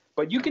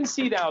 But you can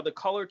see now the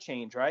color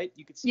change, right?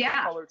 You can see the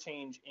color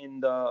change in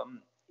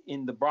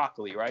the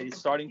broccoli, right? It's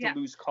starting to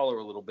lose color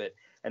a little bit.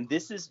 And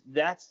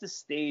that's the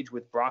stage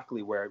with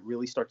broccoli where it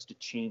really starts to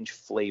change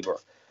flavor.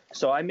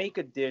 So I make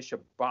a dish, a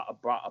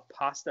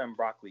pasta and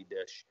broccoli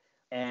dish,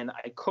 and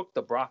I cook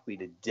the broccoli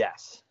to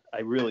death. I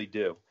really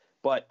do.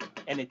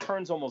 And it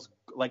turns almost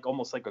like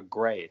a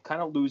gray. It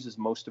kind of loses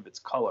most of its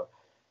color.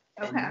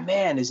 Okay. And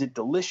man, is it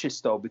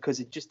delicious though, because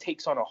it just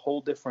takes on a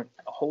whole different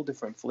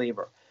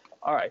flavor.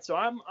 All right, so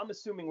I'm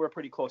assuming we're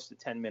pretty close to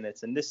 10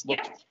 minutes, and this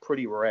looks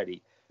pretty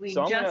ready.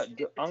 So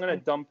I'm gonna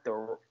dump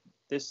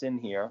this in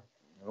here.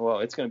 Well,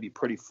 it's going to be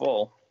pretty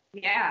full.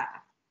 Yeah.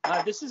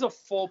 This is a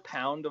full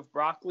pound of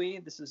broccoli.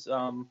 This is,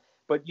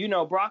 but you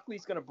know, broccoli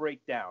is going to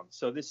break down.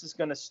 So this is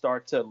going to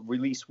start to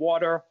release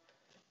water.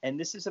 And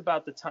this is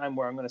about the time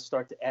where I'm going to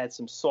start to add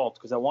some salt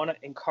because I want to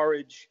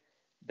encourage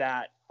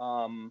that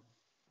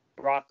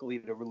broccoli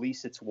to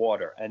release its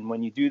water. And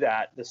when you do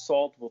that, the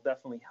salt will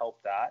definitely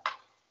help that.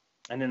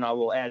 And then I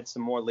will add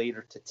some more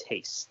later to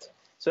taste.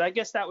 So I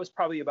guess that was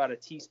probably about a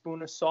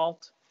teaspoon of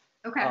salt.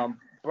 Okay.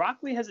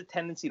 Broccoli has a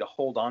tendency to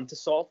hold on to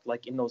salt,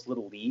 like in those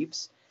little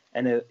leaves,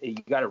 and you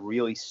got to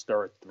really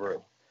stir it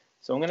through.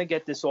 So I'm going to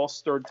get this all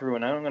stirred through,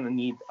 and I'm going to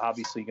need,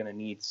 obviously going to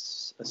need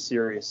a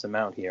serious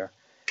amount here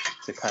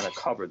to kind of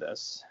cover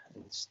this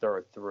and stir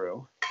it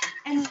through.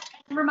 And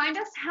remind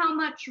us how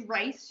much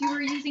rice you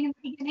were using in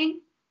the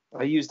beginning.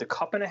 I used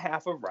 1.5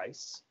 cups of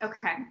rice.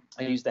 Okay.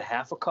 I used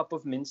 1/2 cup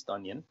of minced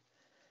onion.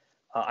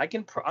 I'm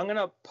going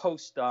to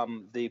post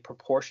the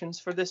proportions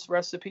for this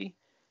recipe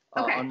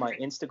on my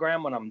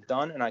Instagram when I'm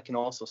done, and I can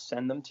also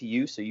send them to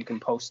you so you can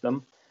post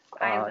them.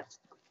 And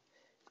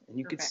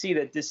you can see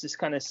that this is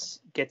kind of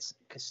gets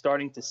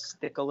starting to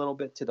stick a little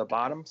bit to the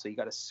bottom, so you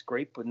got to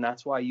scrape, and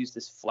that's why I use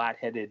this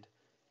flat-headed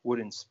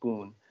wooden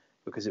spoon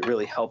because it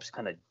really helps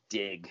kind of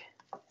dig.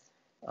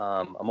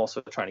 I'm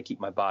also trying to keep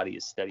my body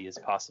as steady as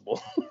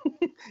possible,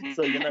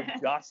 so you're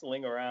not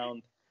jostling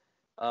around.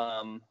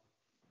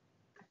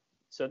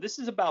 So this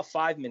is about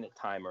 5-minute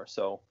timer.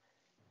 So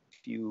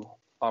if you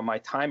are my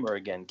timer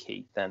again,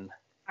 Kate, then.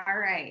 All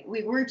right.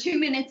 We're 2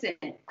 minutes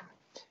in.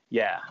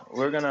 Yeah,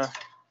 I'm gonna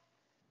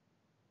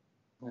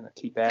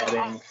keep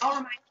adding. I'll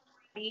remind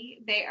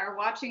everybody they are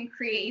watching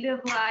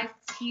CreativeLive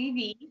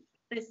TV.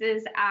 This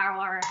is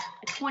our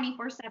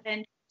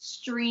 24/7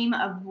 stream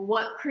of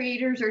what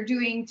creators are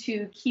doing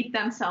to keep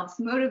themselves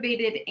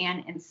motivated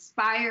and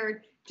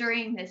inspired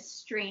during this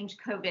strange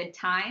COVID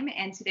time.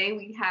 And today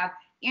we have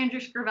Andrew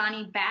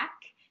Scrivani back.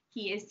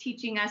 He is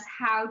teaching us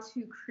how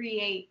to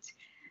create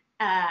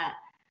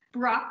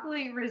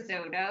broccoli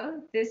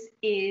risotto. This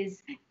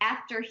is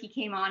after he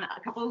came on a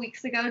couple of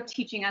weeks ago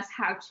teaching us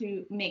how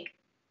to make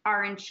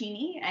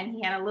arancini, and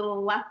he had a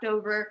little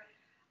leftover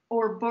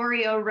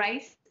arborio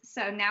rice.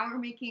 So now we're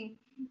making,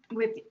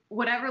 with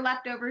whatever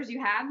leftovers you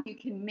have, you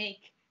can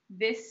make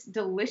this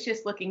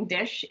delicious looking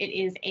dish. It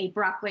is a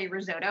broccoli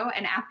risotto,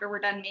 and after we're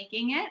done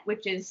making it,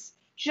 which is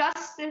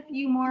just a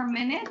few more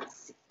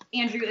minutes,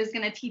 Andrew is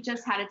going to teach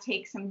us how to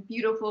take some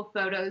beautiful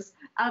photos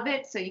of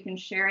it so you can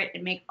share it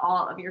and make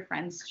all of your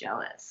friends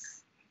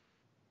jealous.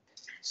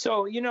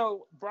 So, you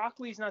know,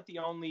 broccoli is not the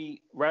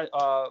only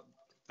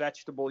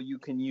vegetable you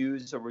can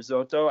use a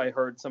risotto. I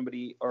heard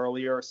somebody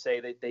earlier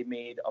say that they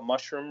made a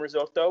mushroom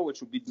risotto,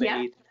 which would be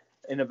made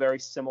in a very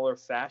similar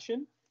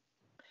fashion.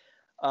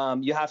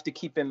 You have to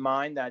keep in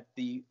mind that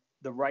the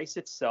rice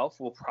itself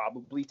will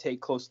probably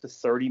take close to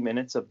 30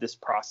 minutes of this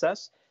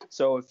process.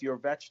 So if your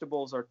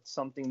vegetables are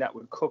something that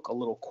would cook a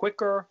little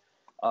quicker,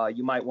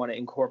 you might want to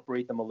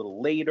incorporate them a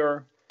little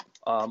later,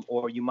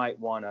 or you might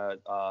want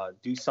to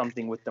do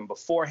something with them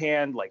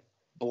beforehand, like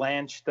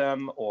blanch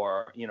them,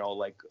 or, you know,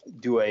 like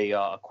do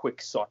a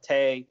quick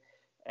saute,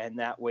 and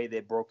that way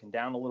they're broken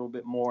down a little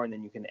bit more, and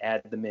then you can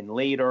add them in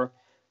later.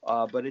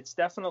 But it's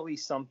definitely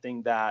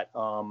something that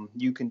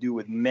you can do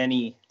with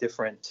many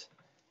different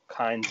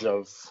kinds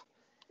of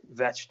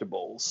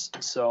vegetables.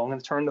 So I'm going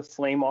to turn the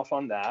flame off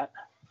on that.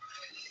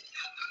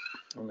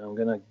 And I'm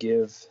going to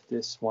give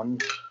this one,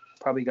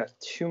 probably got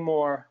 2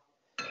 more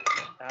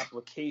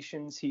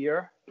applications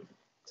here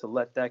to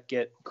let that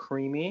get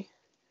creamy.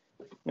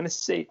 I'm going to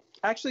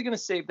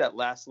save that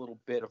last little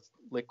bit of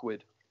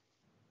liquid.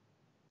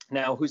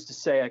 Now, who's to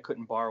say I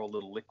couldn't borrow a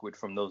little liquid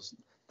from those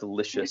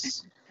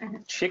delicious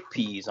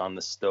chickpeas on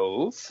the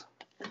stove?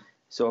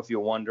 So if you're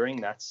wondering,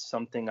 that's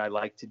something I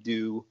like to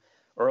do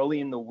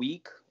early in the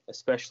week,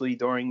 especially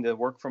during the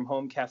work from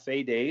home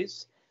cafe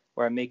days,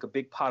 where I make a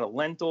big pot of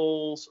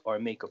lentils or I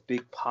make a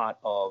big pot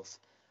of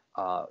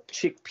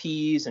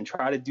chickpeas and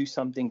try to do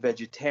something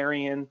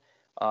vegetarian.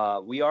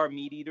 We are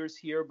meat eaters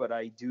here, but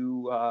I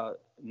do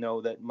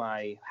know that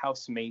my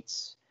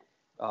housemates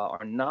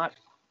are not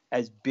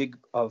as big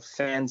of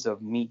fans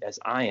of meat as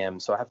I am,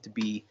 so I have to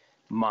be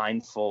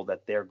mindful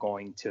that they're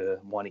going to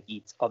want to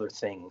eat other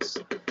things.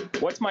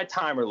 What's my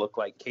timer look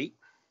like, Kate?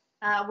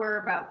 We're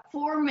about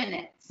 4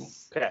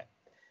 minutes. Okay,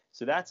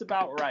 so that's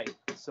about right.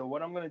 So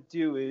what I'm going to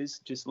do is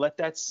just let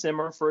that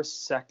simmer for a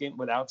second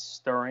without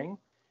stirring.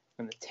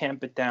 I'm going to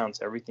tamp it down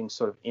so everything's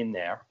sort of in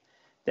there.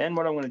 Then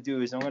what I'm going to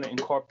do is I'm going to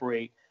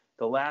incorporate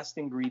the last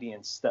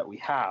ingredients that we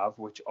have,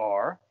 which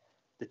are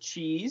the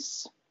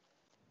cheese.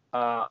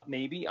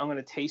 Maybe I'm going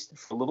to taste it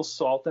for a little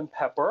salt and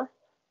pepper,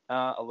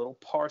 a little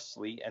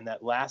parsley, and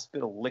that last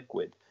bit of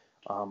liquid.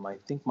 I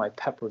think my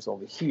pepper's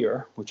over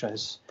here, which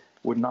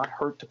would not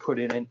hurt to put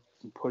it in.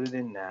 Put it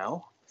in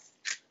now.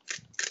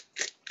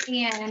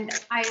 And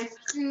I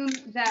assume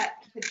that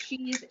the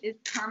cheese is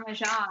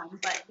Parmesan,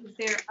 but is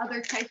there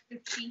other types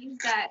of cheese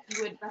that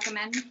you would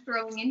recommend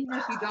throwing in here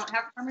if you don't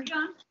have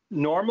Parmesan?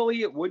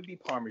 Normally it would be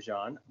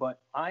Parmesan, but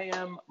I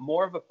am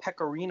more of a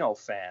Pecorino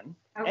fan.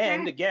 Okay.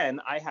 And again,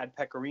 I had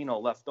Pecorino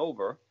left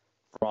over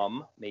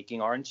from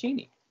making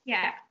arancini.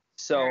 Yeah.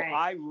 So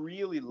I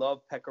really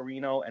love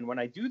Pecorino. And when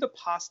I do the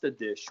pasta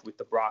dish with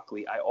the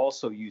broccoli, I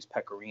also use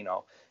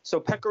Pecorino. So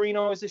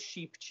Pecorino is a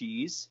sheep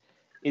cheese.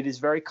 It is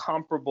very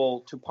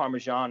comparable to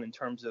Parmesan in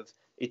terms of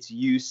its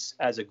use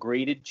as a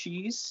grated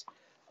cheese.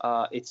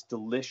 It's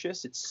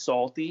delicious, it's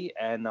salty,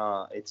 and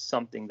it's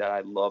something that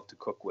I love to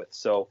cook with.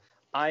 So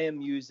I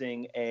am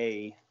using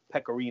a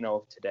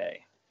Pecorino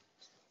today.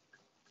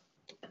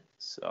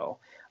 So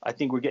I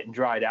think we're getting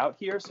dried out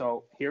here.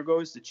 So here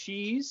goes the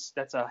cheese.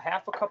 That's a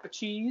half a cup of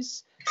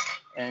cheese.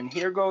 And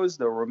here goes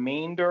the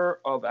remainder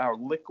of our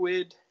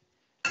liquid.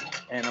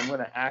 And I'm going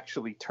to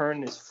actually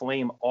turn this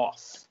flame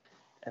off.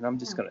 And I'm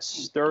just going to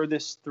stir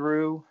this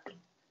through.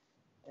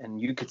 And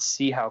you could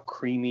see how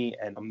creamy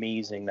and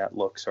amazing that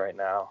looks right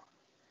now.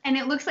 And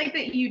it looks like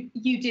that you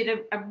did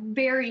a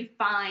very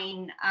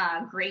fine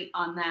grate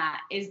on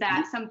that. Is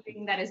that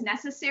something that is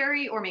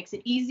necessary or makes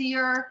it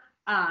easier?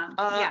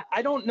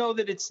 I don't know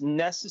that it's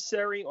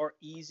necessary or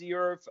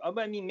easier.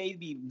 I mean,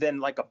 maybe than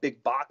like a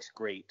big box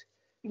grate.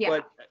 Yeah.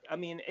 But I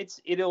mean,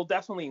 it'll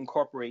definitely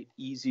incorporate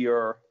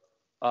easier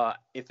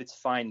if it's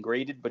fine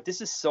grated. But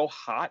this is so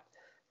hot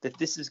that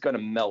this is going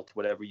to melt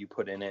whatever you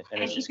put in it,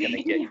 and it's just going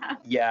to get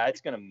it's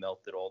going to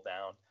melt it all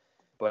down.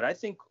 But I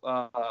think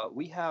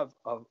we have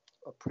a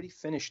pretty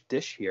finished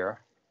dish here.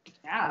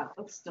 Yeah, it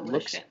looks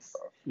delicious.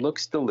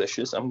 Looks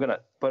delicious.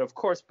 But of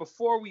course,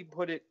 before we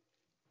put it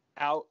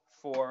out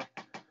for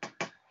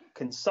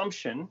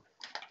consumption,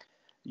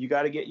 you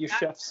got to get your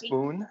chef's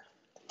spoon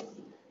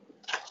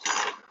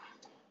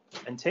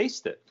and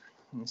taste it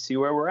and see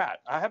where we're at.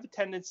 I have a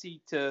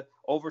tendency to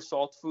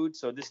oversalt food,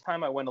 so this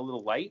time I went a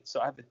little light.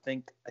 So I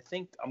think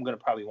I'm gonna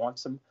probably want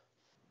some.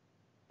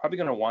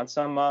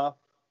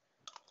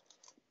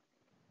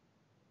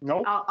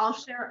 Nope. I'll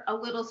share a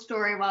little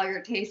story while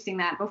you're tasting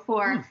that.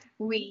 Before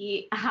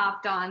we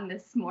hopped on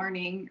this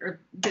morning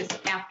or this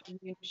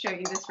afternoon to show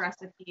you this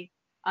recipe,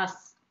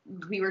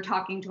 we were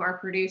talking to our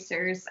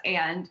producers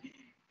and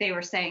they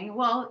were saying,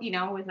 well, you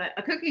know, with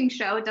a cooking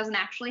show, it doesn't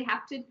actually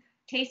have to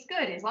taste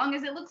good. As long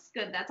as it looks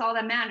good, that's all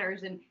that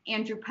matters. And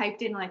Andrew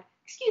piped in like,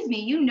 excuse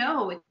me, you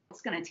know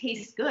it's going to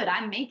taste good.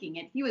 I'm making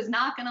it. He was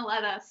not going to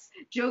let us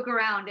joke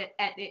around at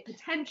it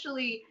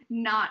potentially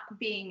not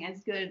being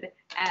as good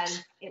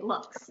as it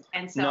looks.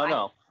 And so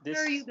I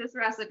assure you this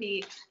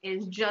recipe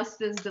is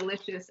just as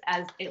delicious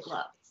as it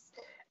looks.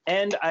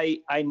 And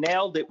I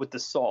nailed it with the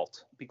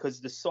salt,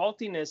 because the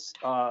saltiness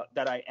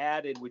that I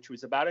added, which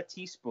was about a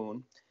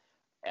teaspoon,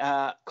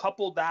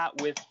 coupled that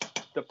with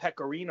the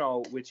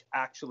Pecorino, which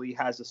actually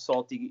has a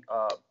salty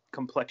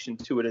complexion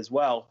to it as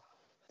well.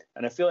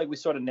 And I feel like we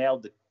sort of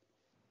nailed it.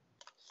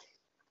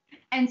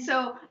 And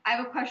so I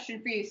have a question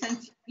for you.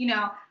 Since, you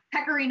know,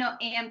 Pecorino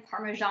and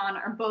Parmesan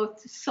are both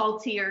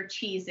saltier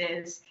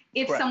cheeses,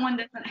 if someone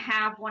doesn't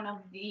have one of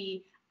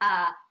the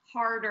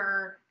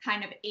harder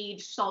kind of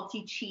aged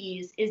salty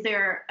cheese, is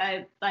there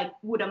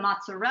would a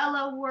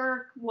mozzarella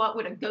work? What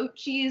would a goat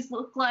cheese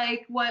look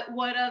like? What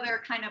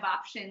other kind of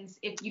options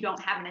if you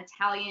don't have an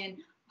Italian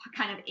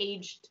kind of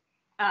aged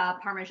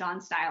Parmesan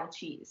style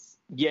cheese?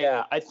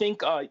 Yeah, I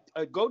think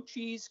a goat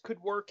cheese could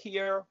work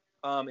here.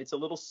 It's a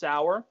little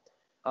sour.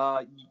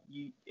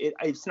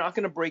 It's not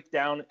going to break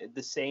down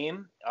the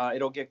same.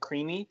 It'll get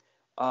creamy.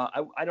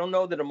 I don't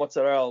know that a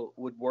mozzarella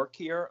would work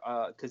here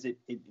because it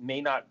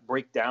may not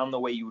break down the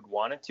way you would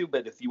want it to.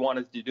 But if you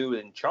wanted to do it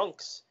in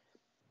chunks,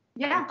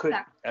 that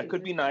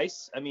could be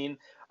nice. I mean,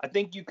 I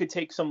think you could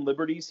take some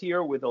liberties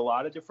here with a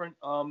lot of different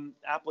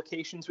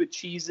applications with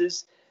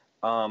cheeses.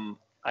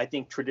 I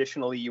think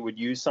traditionally you would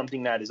use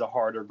something that is a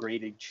harder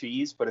grated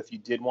cheese. But if you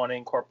did want to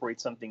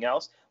incorporate something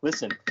else,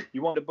 listen,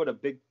 you want to put a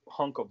big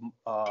hunk of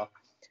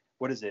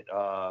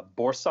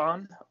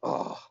Boursin?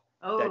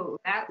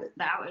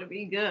 That would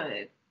be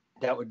good.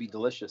 That would be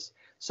delicious.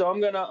 So I'm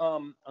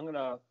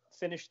gonna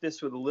finish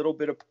this with a little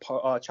bit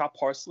of chopped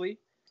parsley.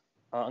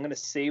 I'm gonna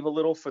save a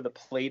little for the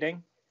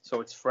plating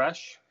so it's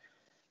fresh.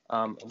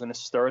 I'm gonna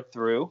stir it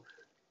through,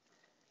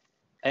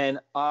 and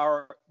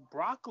our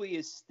broccoli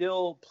is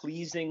still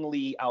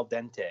pleasingly al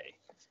dente.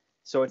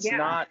 So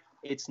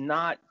it's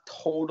not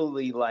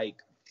totally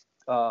like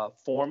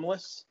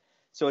formless.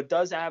 So it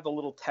does have a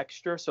little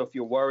texture. So if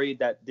you're worried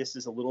that this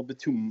is a little bit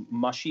too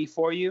mushy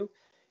for you,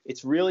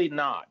 it's really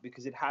not,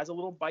 because it has a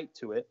little bite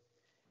to it.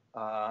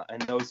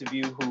 And those of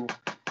you who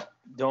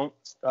don't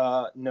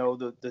know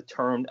the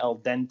term al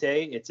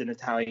dente, it's an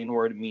Italian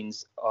word. It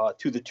means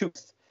to the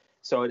tooth.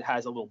 So it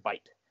has a little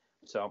bite.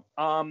 So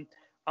I'm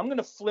going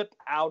to flip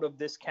out of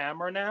this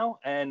camera now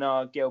and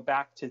go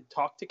back to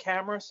talk to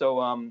camera.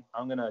 So I'm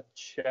going to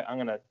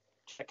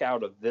check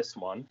out of this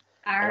one.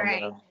 All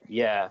right.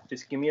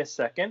 Just give me a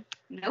second.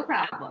 No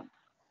problem.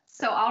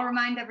 So I'll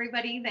remind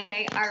everybody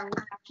they are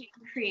watching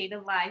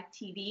CreativeLive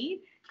TV.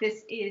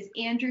 This is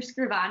Andrew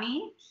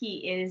Scrivani.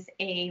 He is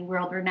a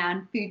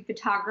world-renowned food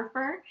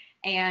photographer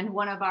and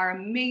one of our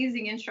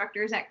amazing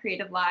instructors at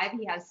CreativeLive.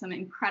 He has some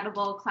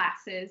incredible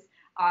classes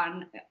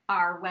on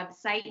our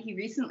website. He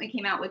recently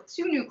came out with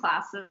 2 new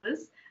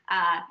classes,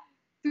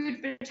 food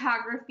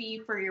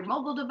photography for your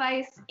mobile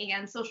device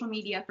and social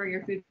media for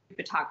your food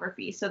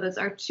photography. So those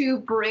are 2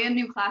 brand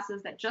new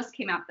classes that just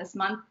came out this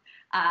month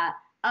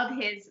of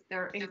his.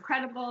 They're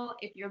incredible.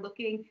 If you're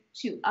looking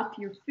to up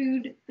your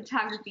food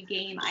photography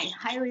game, I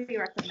highly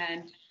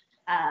recommend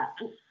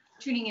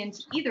tuning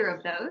into either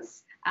of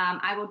those.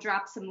 I will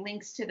drop some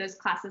links to those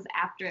classes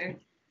after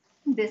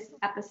this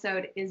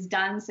episode is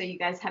done so you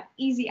guys have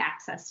easy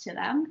access to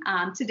them.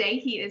 Today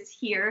he is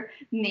here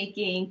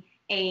making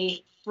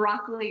a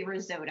broccoli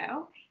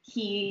risotto.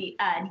 He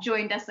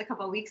joined us a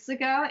couple weeks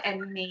ago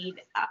and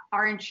made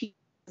orange cheese,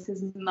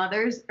 his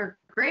mother's or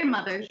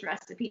grandmother's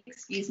recipe,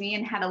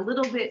 and had a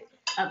little bit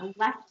of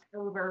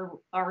leftover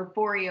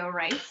arborio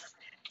rice.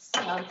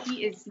 So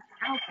he is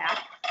now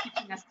back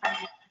teaching us how to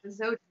make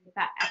risotto with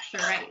that extra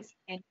rice.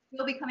 And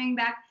he'll be coming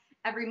back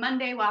every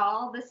Monday while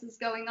all this is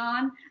going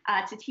on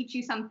to teach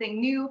you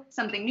something new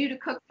to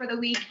cook for the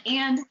week,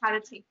 and how to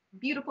take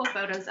beautiful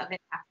photos of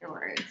it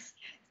afterwards.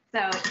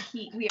 So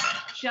we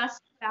are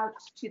just about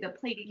to the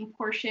plating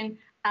portion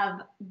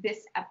of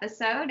this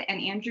episode,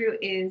 and Andrew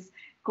is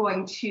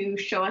going to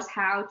show us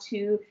how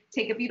to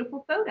take a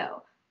beautiful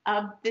photo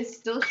of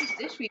this delicious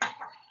dish we have.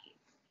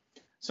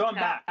 So I'm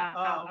back.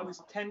 I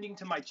was tending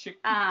to my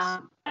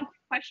chickpeas.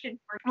 Question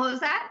for you. What was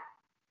that?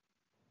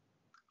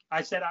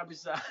 I said I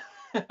was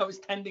I was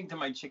tending to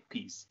my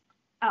chickpeas.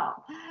 Oh,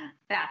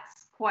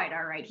 that's quite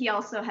all right. He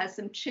also has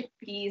some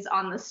chickpeas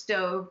on the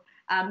stove.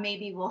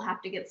 Maybe we'll have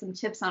to get some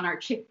tips on our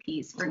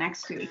chickpeas for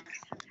next week.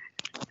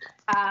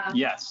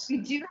 Yes. We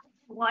do have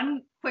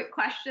one quick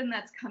question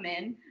that's come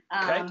in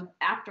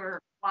after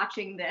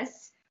watching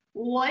this.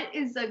 What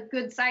is a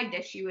good side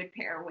dish you would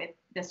pair with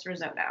this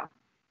risotto?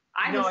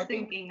 I was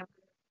thinking of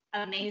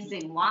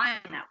amazing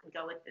wine that would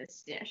go with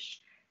this dish.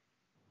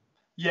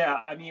 Yeah,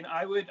 I mean,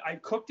 I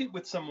cooked it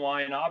with some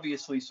wine,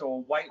 obviously, so a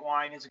white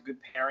wine is a good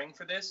pairing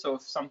for this. So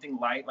if something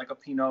light, like a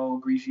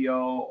Pinot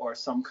Grigio, or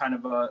some kind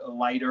of a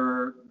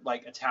lighter,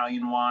 like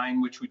Italian wine,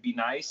 which would be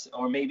nice,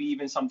 or maybe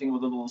even something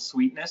with a little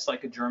sweetness,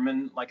 like a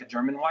German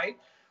white.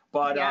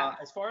 But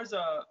as far as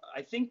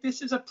I think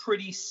this is a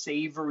pretty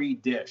savory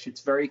dish.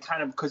 It's very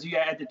kind of, because you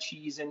add the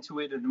cheese into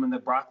it, and when the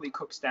broccoli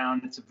cooks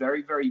down, it's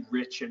very, very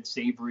rich and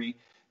savory.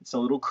 It's a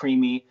little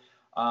creamy.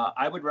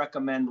 I would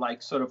recommend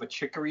like sort of a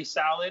chicory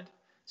salad.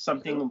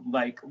 Something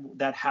like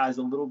that has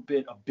a little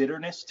bit of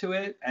bitterness to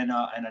it, and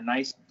a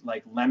nice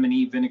like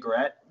lemony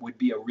vinaigrette would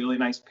be a really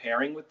nice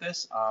pairing with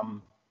this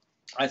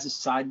as a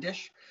side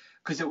dish,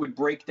 because it would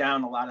break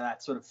down a lot of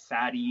that sort of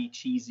fatty,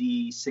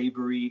 cheesy,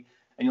 savory,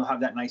 and you'll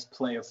have that nice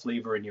play of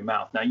flavor in your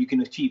mouth. Now you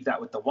can achieve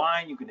that with the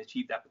wine, you can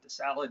achieve that with the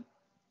salad,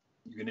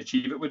 you can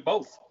achieve it with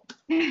both.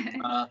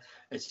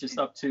 It's just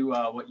up to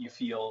what you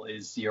feel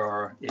is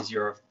your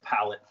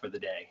palate for the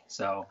day.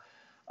 So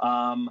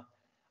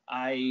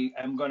I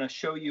am going to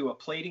show you a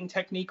plating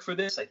technique for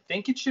this. I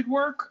think it should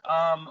work,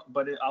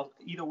 but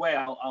either way,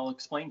 I'll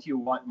explain to you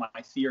what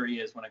my theory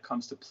is when it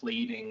comes to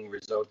plating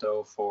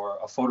risotto for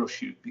a photo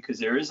shoot, because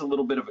there is a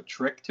little bit of a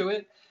trick to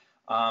it,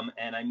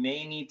 and I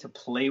may need to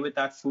play with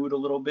that food a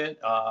little bit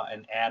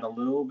and add a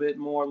little bit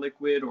more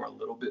liquid or a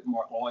little bit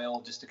more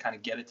oil just to kind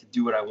of get it to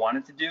do what I want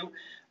it to do.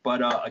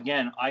 But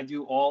again, I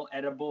do all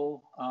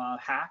edible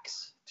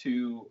hacks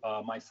to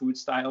my food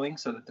styling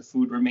so that the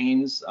food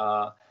remains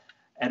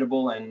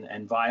edible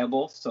and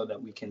viable, so that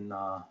we can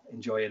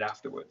enjoy it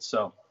afterwards.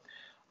 So,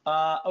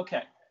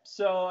 okay.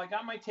 So I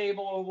got my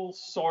table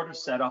sort of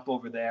set up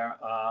over there.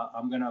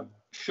 I'm going to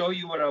show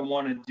you what I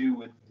want to do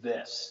with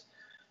this.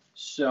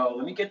 So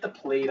let me get the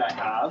plate I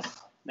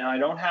have. Now, I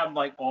don't have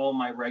like all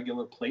my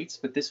regular plates,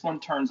 but this one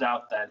turns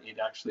out that it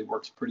actually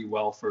works pretty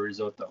well for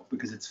risotto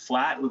because it's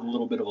flat with a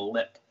little bit of a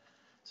lip.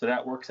 So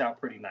that works out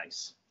pretty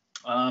nice.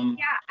 Yeah,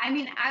 I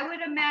mean, I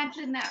would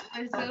imagine that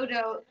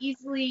risotto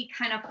easily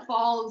kind of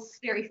falls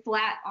very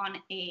flat on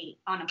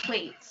a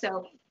plate.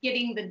 So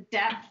getting the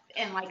depth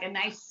and like a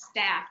nice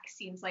stack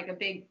seems like a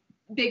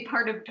big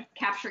part of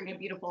capturing a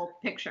beautiful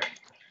picture.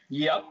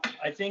 Yep.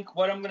 I think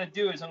what I'm going to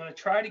do is I'm going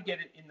to try to get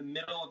it in the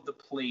middle of the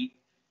plate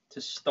to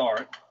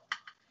start.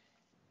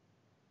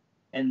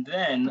 And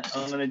then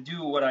I'm going to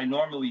do what I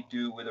normally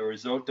do with a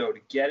risotto to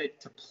get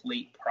it to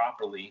plate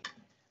properly.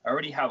 I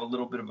already have a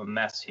little bit of a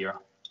mess here.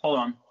 Hold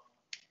on.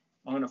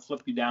 I'm going to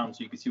flip you down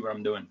so you can see what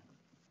I'm doing.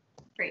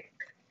 Great.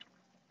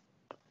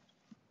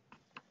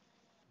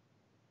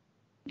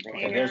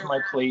 Okay, there's my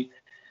plate.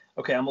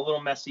 Okay, I'm a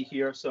little messy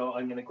here, so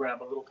I'm going to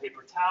grab a little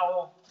paper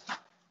towel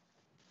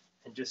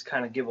and just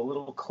kind of give a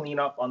little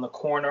cleanup on the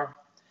corner.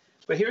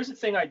 But here's the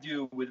thing I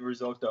do with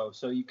risotto.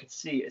 So you can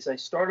see is I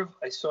sort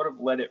of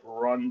let it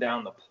run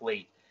down the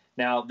plate.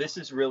 Now, this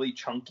is really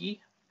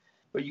chunky,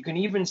 but you can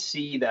even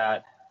see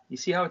that. You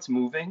see how it's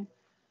moving?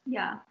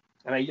 Yeah.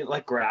 And I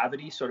let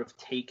gravity sort of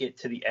take it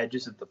to the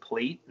edges of the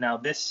plate. Now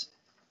this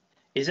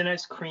isn't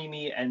as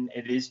creamy, and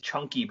it is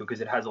chunky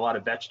because it has a lot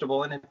of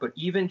vegetable in it. But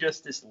even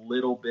just this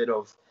little bit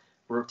of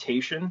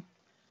rotation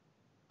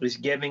is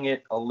giving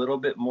it a little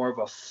bit more of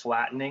a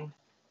flattening.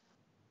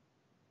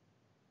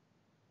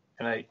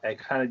 And I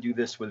kind of do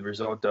this with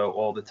risotto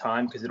all the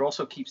time because it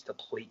also keeps the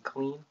plate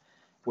clean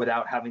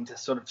without having to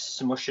sort of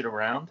smush it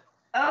around.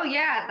 Oh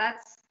yeah,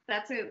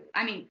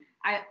 I mean,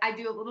 I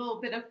do a little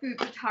bit of food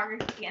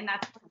photography, and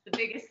that's one of the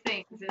biggest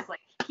things is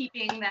like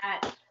keeping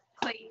that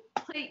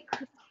plate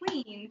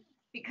clean,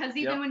 because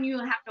even when you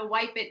have to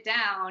wipe it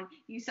down,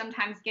 you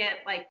sometimes get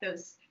like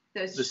those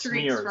streaks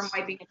smears from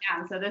wiping it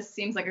down. So this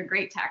seems like a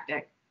great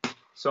tactic.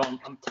 So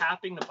I'm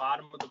tapping the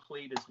bottom of the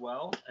plate as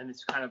well, and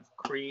it's kind of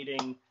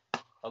creating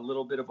a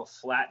little bit of a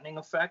flattening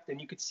effect. And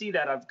you can see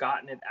that I've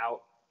gotten it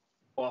out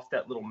off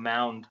that little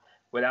mound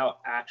without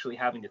actually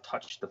having to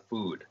touch the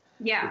food.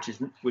 Yeah.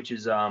 Which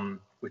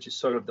is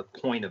sort of the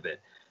point of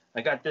it. I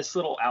got this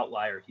little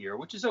outlier here,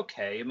 which is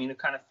okay. I mean, it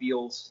kind of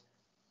feels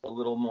a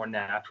little more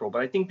natural,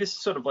 but I think this is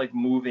sort of like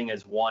moving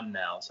as one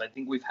now. So I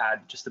think we've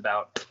had just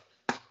about,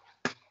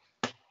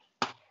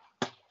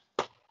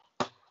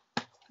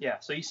 yeah.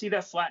 So you see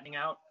that flattening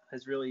out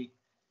has really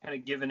kind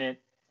of given it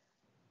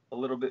a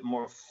little bit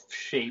more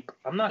shape.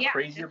 I'm not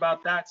crazy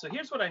about that. So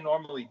here's what I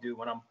normally do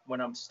when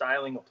I'm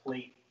styling a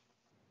plate.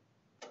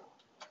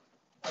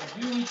 I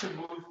do need to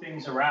move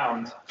things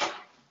around.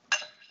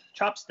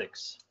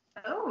 Chopsticks.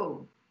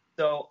 Oh.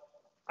 So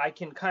I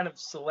can kind of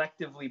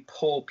selectively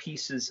pull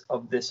pieces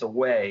of this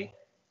away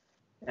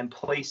and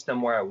place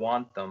them where I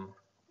want them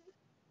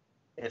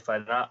if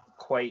I'm not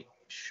quite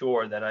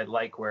sure that I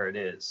like where it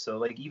is. So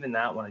like even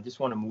that one, I just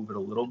want to move it a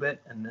little bit,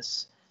 and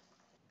this.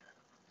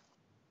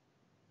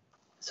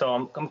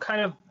 So I'm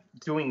kind of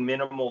doing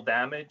minimal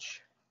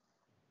damage,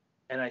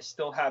 and I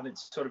still haven't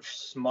sort of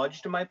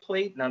smudged my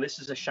plate. Now this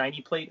is a shiny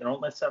plate. I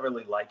don't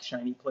necessarily like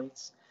shiny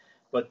plates,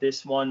 but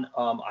this one,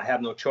 I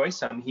have no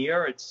choice. I'm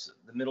here. It's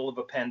the middle of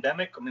a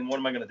pandemic. I mean, what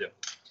am I going to do?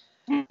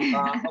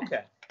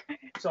 Okay.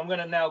 So I'm going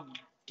to now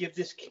give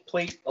this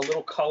plate a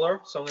little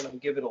color. So I'm going to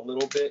give it a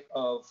little bit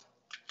of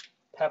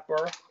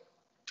pepper.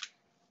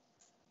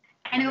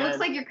 And it looks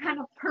like you're kind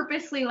of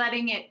purposely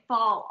letting it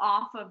fall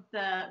off of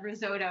the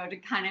risotto to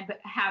kind of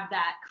have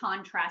that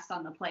contrast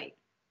on the plate.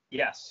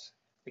 Yes,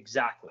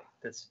 exactly.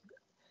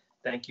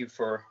 Thank you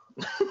for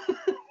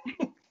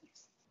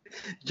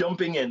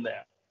jumping in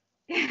there.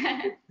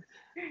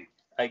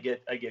 I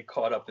get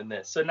caught up in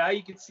this. So now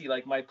you can see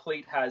like my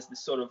plate has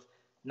this sort of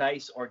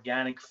nice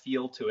organic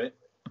feel to it.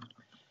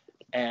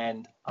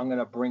 And I'm going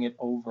to bring it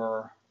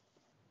over.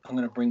 I'm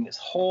going to bring this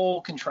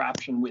whole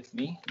contraption with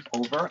me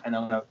over, and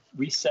I'm going to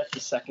reset the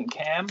second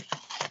cam,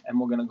 and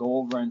we're going to go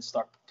over and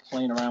start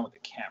playing around with the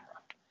camera.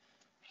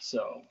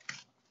 So,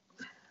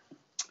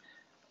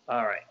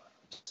 all right.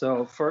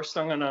 So first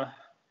I'm going to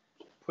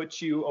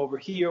put you over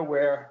here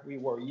where we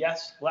were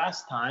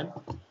last time.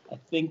 I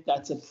think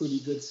that's a pretty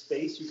good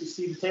space. You can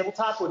see the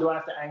tabletop, or do I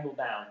have to angle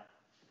down?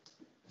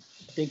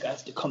 I think I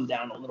have to come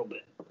down a little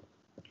bit.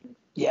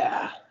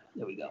 Yeah,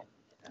 there we go.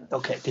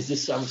 Okay,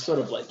 because I was sort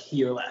of like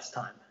here last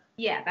time.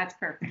 Yeah, that's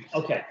perfect.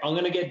 Okay, I'm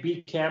going to get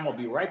B cam. I'll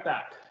be right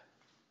back.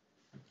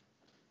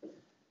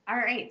 All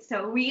right,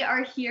 so we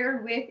are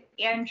here with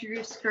Andrew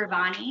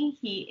Scrivani.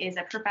 He is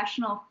a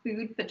professional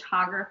food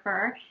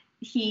photographer.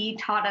 He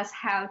taught us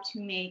how to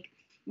make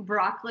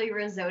broccoli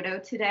risotto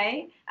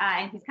today,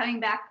 and he's coming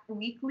back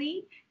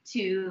weekly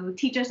to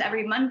teach us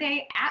every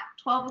Monday at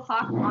 12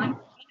 o'clock on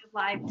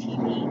CreativeLive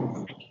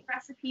TV, a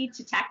recipe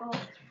to tackle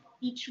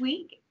each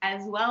week,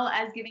 as well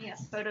as giving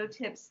us photo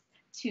tips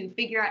to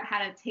figure out how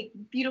to take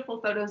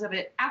beautiful photos of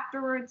it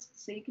afterwards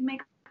so you can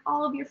make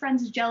all of your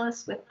friends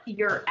jealous with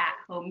your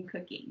at-home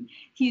cooking.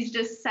 He's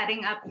just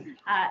setting up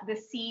the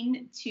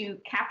scene to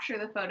capture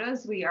the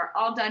photos. We are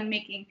all done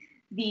making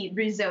the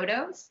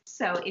risottos,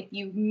 so if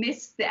you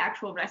missed the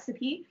actual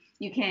recipe,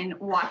 you can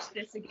watch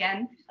this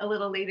again a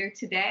little later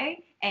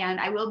today, and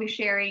I will be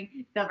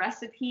sharing the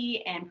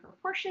recipe and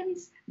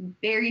proportions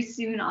very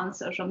soon on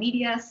social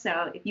media.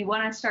 So if you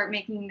want to start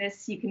making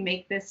this, you can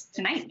make this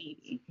tonight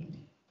maybe.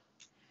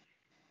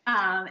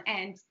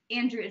 And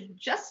Andrew is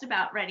just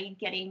about ready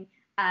getting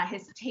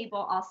his table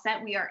all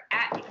set. We are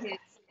at his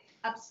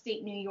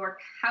upstate New York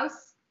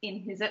house in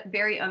his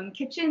very own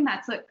kitchen.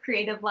 That's what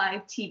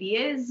CreativeLive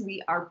TV is.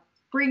 We are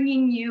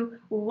bringing you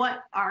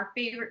what our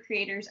favorite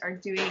creators are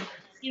doing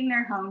in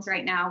their homes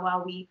right now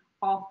while we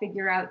all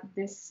figure out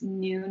this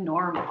new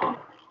normal.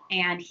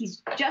 And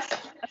he's just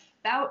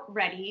about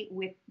ready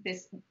with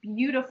this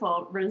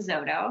beautiful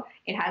risotto.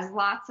 It has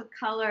lots of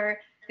color.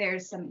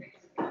 There's some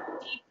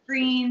deep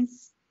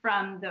greens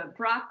from the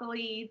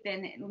broccoli,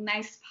 then a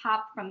nice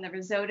pop from the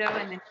risotto,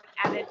 and then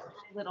added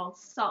a little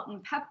salt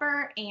and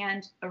pepper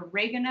and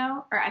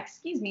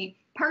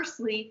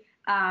parsley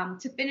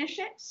to finish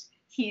it.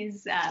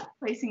 He's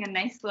placing a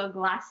nice little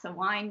glass of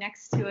wine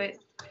next to it.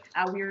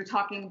 We were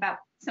talking about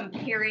some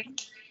pairing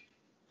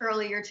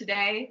earlier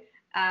today,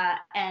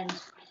 and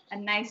a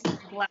nice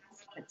glass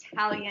of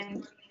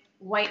Italian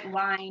white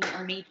wine,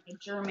 or maybe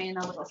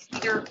a little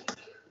cedar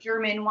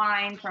German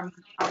wine from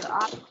the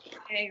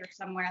cafe or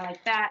somewhere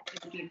like that,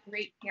 it would be a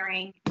great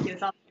pairing. He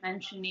was also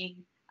mentioning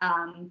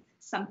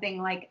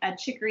something like a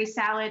chicory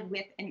salad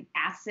with an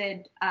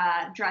acid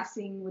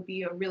dressing would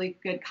be a really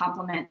good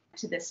complement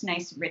to this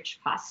nice rich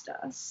pasta.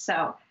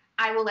 So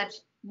I will let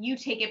you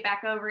take it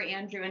back over,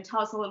 Andrew, and tell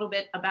us a little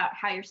bit about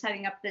how you're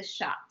setting up this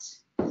shot.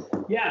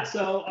 Yeah,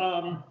 so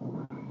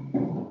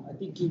I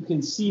think you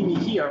can see me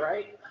here,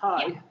 right?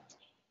 Hi.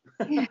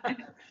 Yeah.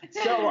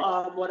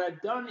 So what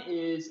I've done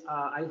is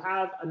I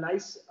have a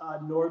nice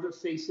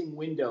northern-facing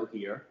window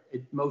here.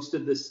 Most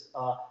of this,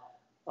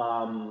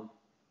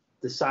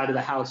 the side of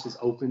the house is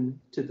open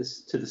to the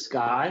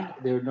sky.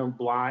 There are no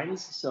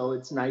blinds, so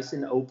it's nice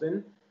and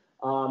open,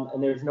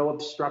 and there's no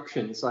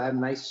obstruction. So I have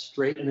nice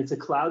straight, and it's a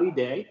cloudy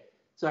day,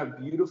 so I have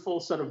beautiful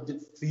sort of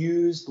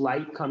diffused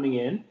light coming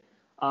in.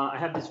 I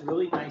have this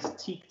really nice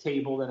teak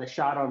table that I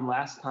shot on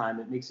last time.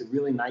 It makes a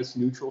really nice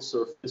neutral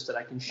surface that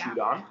I can shoot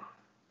on.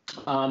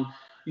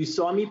 You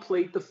saw me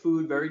plate the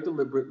food very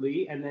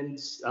deliberately, and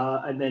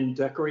then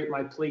decorate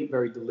my plate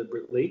very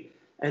deliberately.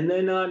 And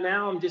then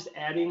now I'm just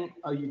adding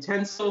a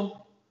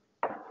utensil,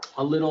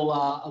 a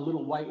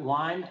little white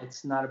wine.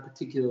 It's not a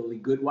particularly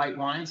good white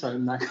wine, so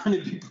I'm not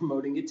going to be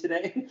promoting it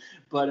today.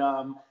 But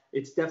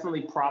it's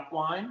definitely prop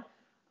wine.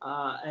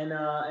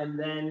 And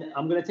then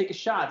I'm going to take a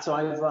shot. So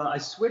I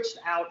switched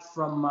out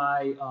from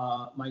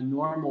my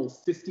normal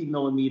 50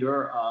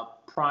 millimeter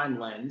prime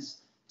lens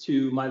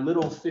to my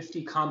little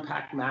 50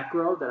 compact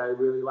macro that I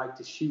really like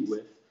to shoot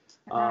with.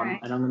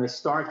 And I'm going to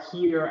start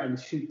here and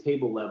shoot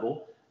table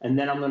level. And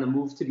then I'm going to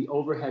move to the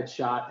overhead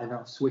shot, and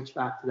I'll switch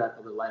back to that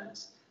other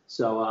lens.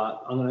 So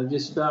I'm going to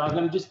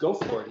just go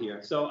for it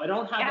here. So I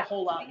don't have a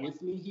whole lot with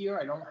me here.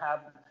 I don't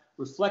have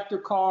reflector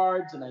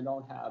cards, and I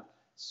don't have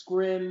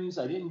scrims.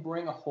 I didn't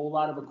bring a whole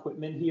lot of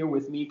equipment here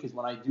with me because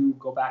when I do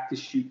go back to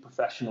shoot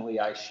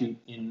professionally, I shoot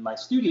in my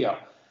studio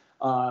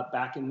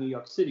back in New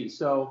York City.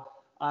 So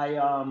I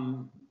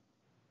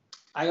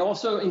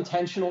also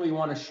intentionally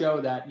want to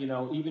show that,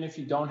 even if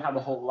you don't have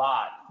a whole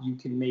lot, you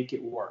can make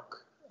it work.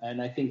 And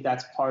I think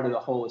that's part of the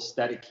whole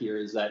aesthetic here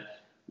is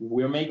that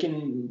we're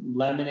making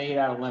lemonade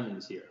out of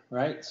lemons here,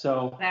 right?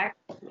 So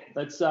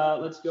let's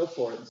go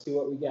for it and see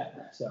what we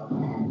get. So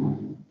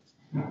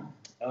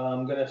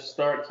I'm going to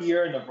start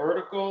here in the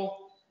vertical.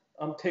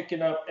 I'm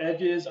picking up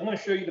edges. I'm going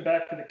to show you the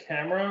back of the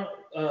camera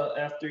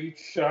after each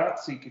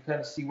shot so you can kind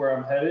of see where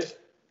I'm headed.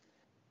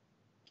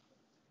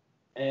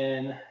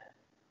 And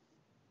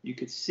you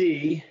could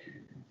see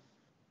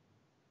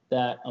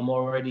that I'm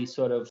already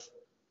sort of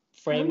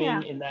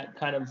framing in that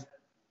kind of,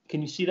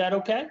 can you see that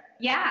okay?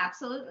 Yeah,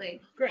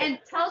 absolutely. Great. And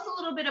tell us a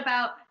little bit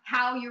about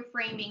how you're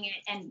framing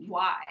it and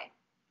why.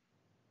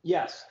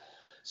 Yes.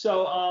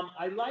 So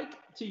I like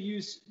to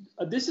use,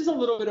 this is a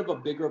little bit of a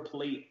bigger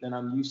plate than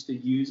I'm used to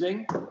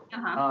using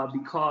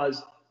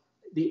because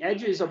the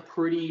edges are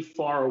pretty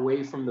far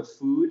away from the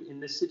food in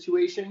this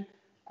situation.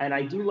 And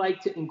I do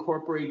like to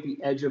incorporate the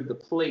edge of the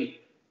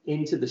plate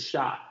into the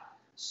shot.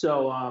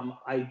 So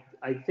I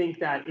think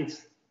that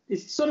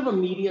it's sort of a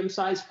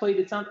medium-sized plate.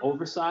 It's not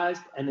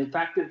oversized. And the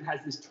fact that it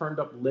has this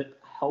turned-up lip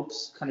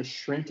helps kind of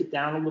shrink it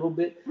down a little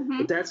bit.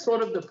 But that's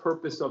sort of the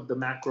purpose of the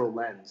macro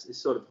lens,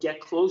 is sort of get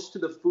close to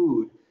the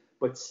food,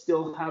 but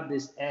still have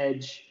this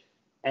edge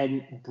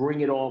and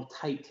bring it all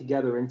tight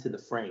together into the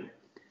frame.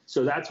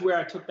 So that's where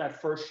I took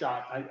that first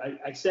shot.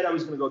 I said I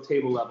was going to go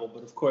table level,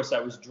 but of course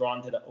I was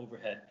drawn to the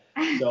overhead.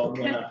 So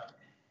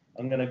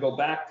I'm gonna go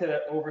back to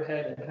that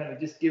overhead and kind of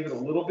just give it a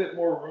little bit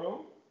more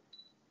room.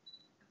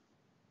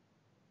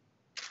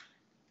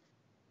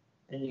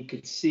 And you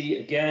can see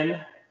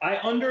again, I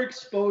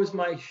underexpose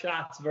my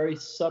shots very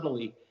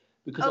subtly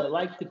because I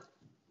like to.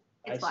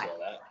 I saw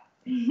that.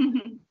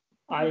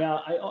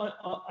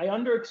 I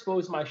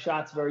underexpose my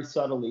shots very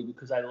subtly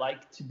because I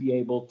like to be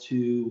able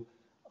to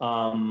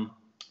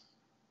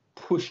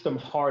push them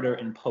harder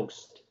in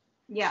post.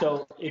 Yeah.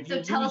 So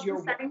tell us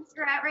the settings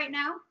you're at right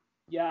now.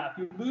 Yeah, if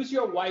you lose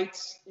your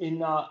whites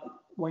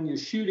when you're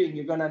shooting,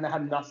 you're gonna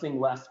have nothing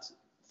left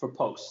for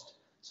post.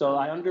 So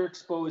I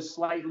underexpose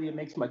slightly. It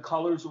makes my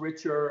colors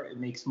richer. It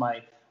makes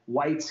my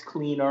whites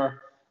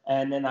cleaner.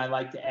 And then I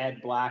like to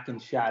add black and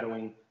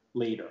shadowing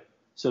later.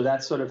 So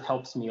that sort of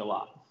helps me a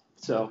lot.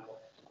 So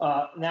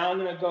now I'm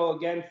going to go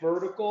again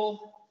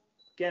vertical.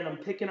 Again, I'm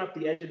picking up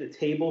the edge of the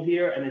table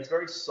here, and it's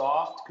very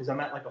soft because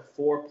I'm at like a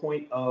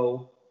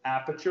 4.0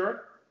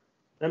 aperture.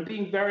 And I'm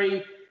being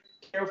very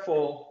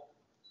careful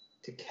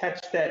to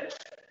catch that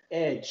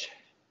edge.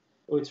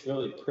 Oh, it's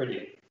really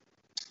pretty.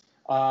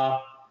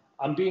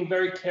 I'm being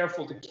very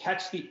careful to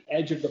catch the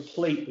edge of the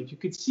plate, but you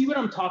could see what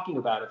I'm talking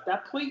about. If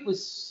that plate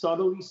was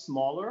subtly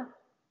smaller,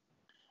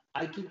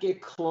 I could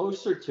get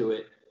closer to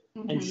it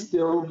and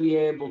still be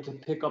able to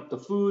pick up the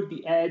food,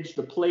 the edge,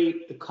 the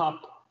plate, the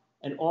cup,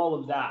 and all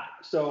of that.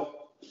 So,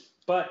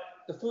 but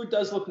the food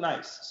does look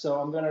nice.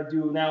 So I'm going to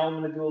do a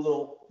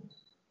little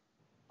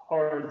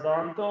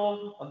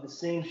horizontal of the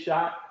same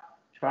shot.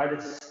 Try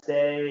to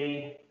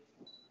stay.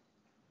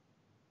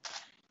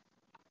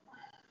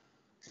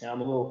 Yeah,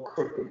 I'm a little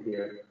crooked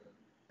here.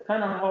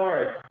 Kind of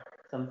hard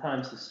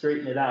sometimes to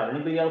straighten it out.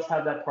 Anybody else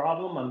have that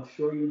problem? I'm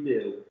sure you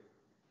do.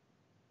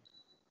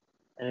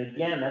 And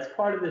again, that's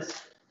part of this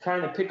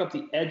trying to pick up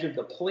the edge of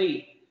the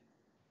plate,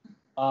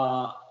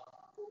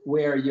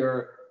 where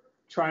you're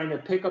trying to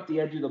pick up the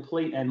edge of the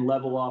plate and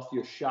level off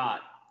your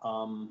shot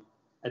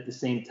at the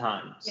same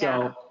time. Yeah.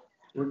 So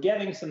we're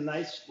getting some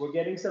nice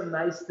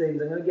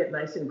things. I'm going to get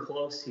nice and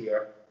close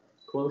here,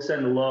 close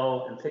and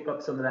low, and pick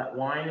up some of that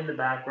wine in the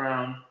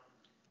background.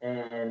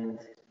 And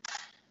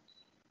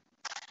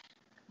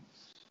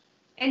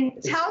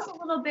tell us a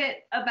little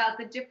bit about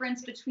the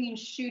difference between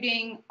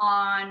shooting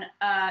on,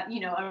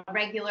 a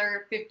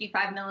regular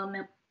 55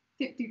 millimeter,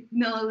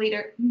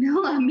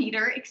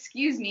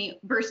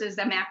 versus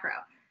a macro.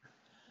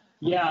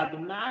 Yeah, the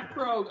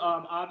macro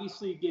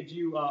obviously gives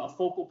you a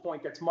focal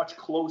point that's much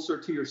closer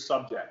to your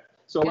subject.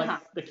 So like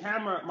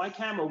my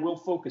camera will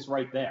focus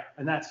right there,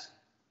 and that's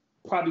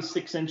probably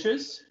 6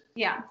 inches.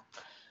 Yeah.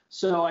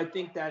 So I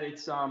think that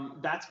it's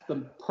that's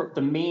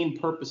the main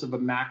purpose of a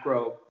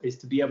macro, is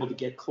to be able to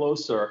get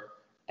closer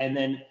and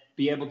then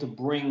be able to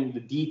bring the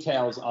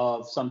details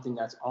of something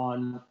that's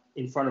on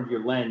in front of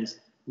your lens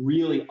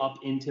really up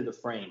into the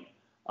frame.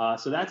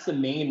 So that's the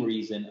main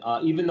reason.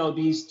 Even though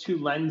these two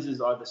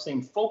lenses are the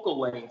same focal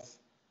length,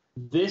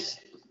 this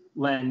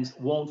lens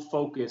won't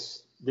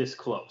focus this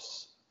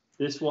close.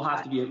 This will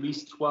have to be at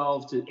least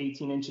 12 to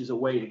 18 inches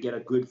away to get a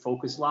good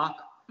focus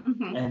lock.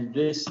 Mm-hmm. And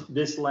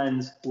this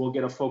lens will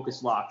get a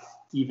focus lock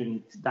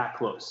even that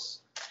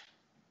close.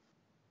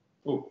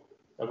 Oh,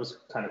 that was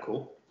kind of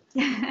cool.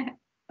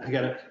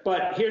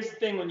 But here's the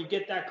thing: when you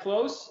get that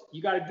close,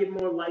 you got to give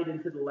more light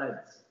into the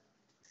lens.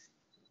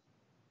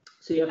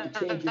 So you have to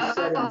change your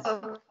settings.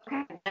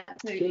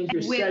 Change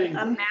your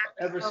settings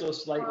ever so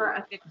slightly.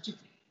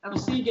 You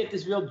see, you get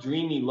this real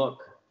dreamy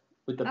look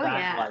with the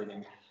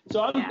backlighting. So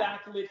I'm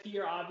backlit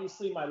here.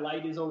 Obviously, my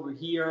light is over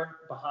here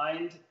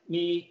behind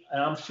me,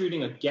 and I'm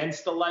shooting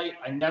against the light.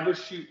 I never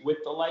shoot with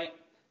the light.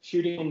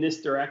 Shooting in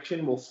this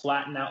direction will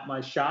flatten out my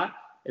shot.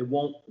 It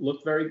won't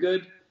look very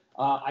good.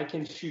 I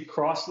can shoot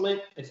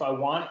cross-lit if I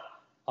want,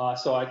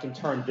 so I can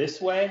turn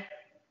this way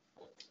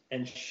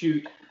and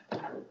shoot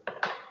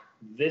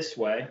this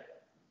way.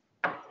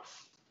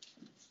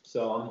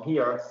 So I'm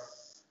here,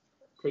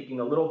 taking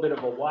a little bit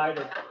of a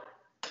wider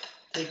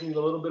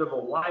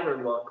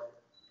look.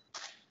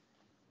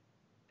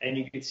 And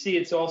you can see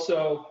it's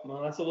also,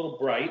 well, that's a little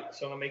bright,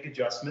 so I'm gonna make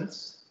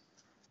adjustments.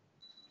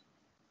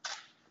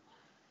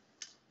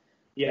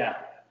 Yeah,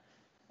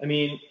 I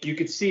mean, you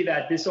could see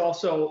that this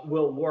also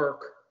will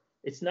work.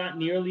 It's not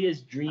nearly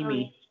as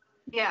dreamy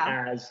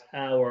as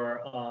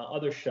our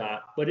other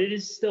shot, but it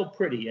is still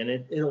pretty. And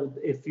it'll,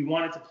 if you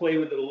wanted to play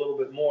with it a little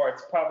bit more,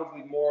 it's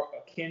probably more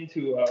akin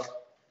to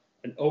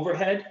an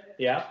overhead.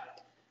 Yeah,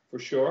 for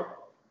sure.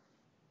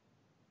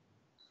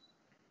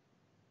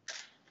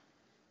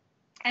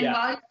 And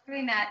while you're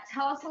doing that,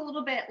 tell us a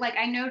little bit, like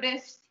I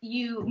noticed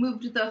you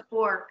moved the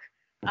fork.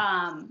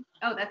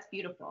 Oh, that's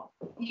beautiful.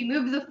 You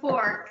moved the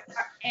fork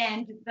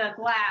and the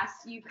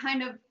glass. You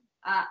kind of,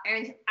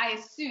 I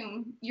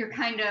assume you're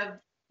kind of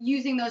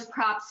using those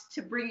props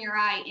to bring your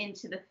eye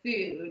into the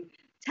food.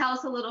 Tell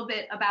us a little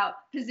bit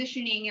about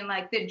positioning and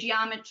like the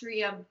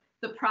geometry of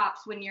the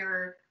props when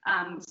you're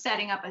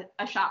setting up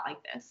a shot like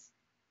this.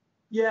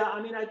 Yeah,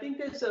 I mean, I think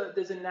there's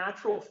a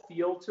natural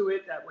feel to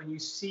it that when you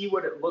see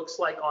what it looks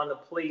like on the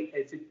plate,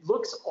 if it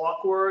looks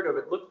awkward or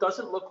if it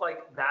doesn't look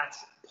like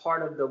that's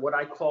part of what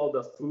I call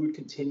the food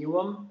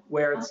continuum,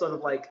 where it's sort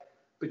of like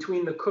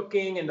between the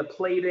cooking and the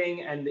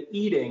plating and the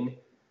eating,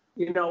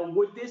 you know,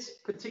 would this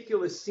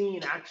particular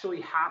scene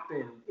actually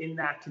happen in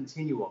that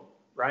continuum,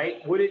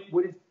 right? Would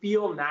it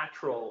feel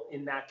natural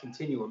in that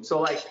continuum?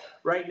 So like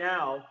right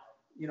now,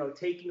 you know,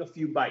 taking a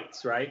few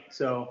bites, right?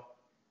 So.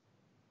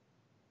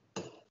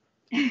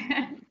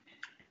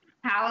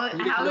 How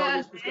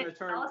does it?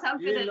 Tell us how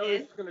good it is. You didn't know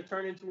this was going to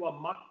turn into a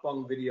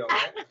mukbang video,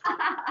 right?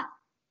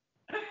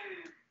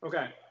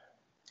 Okay.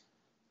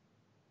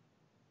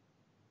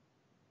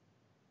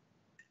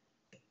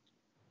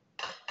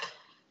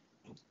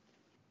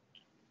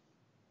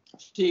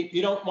 See,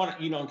 you don't want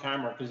to eat on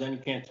camera because then you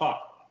can't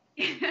talk.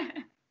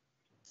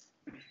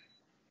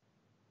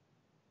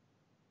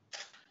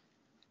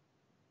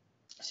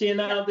 See, and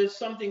now there's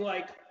something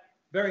like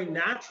very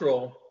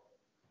natural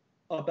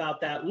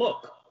about that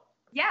look.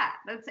 Yeah,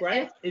 that's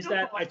right. Is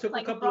that I took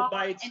like a couple of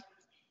bites. It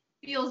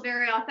feels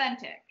very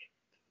authentic.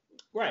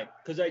 Right,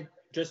 because I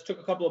just took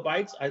a couple of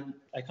bites. I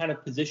kind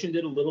of positioned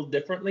it a little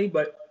differently,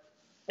 but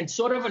it's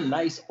sort of a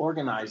nice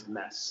organized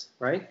mess,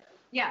 right?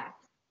 Yeah.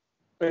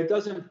 But it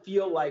doesn't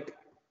feel like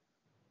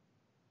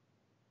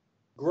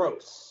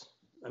gross.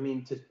 I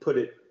mean, to put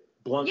it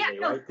bluntly,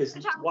 right? Because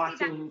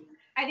watching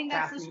I think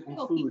that's the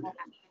skill people.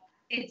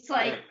 It's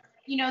like,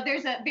 you know,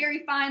 there's a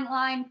very fine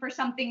line for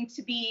something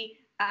to be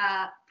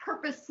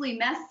purposely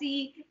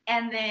messy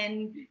and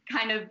then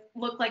kind of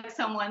look like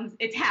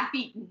it's half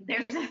eaten.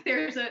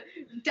 There's a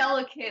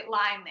delicate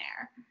line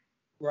there.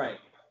 Right.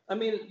 I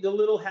mean, the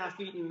little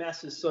half-eaten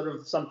mess is sort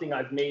of something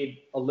I've made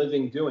a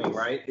living doing,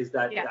 right? Is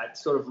that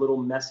sort of little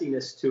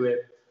messiness to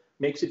it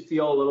makes it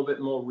feel a little bit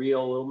more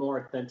real, a little more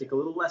authentic, a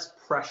little less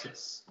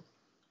precious.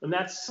 And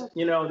that's,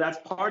 you know, that's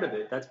part of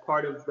it. That's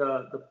part of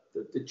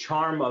the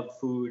charm of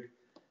food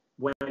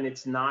when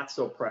it's not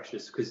so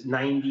precious, because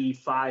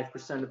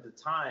 95% of the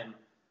time,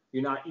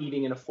 you're not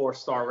eating in a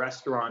 4-star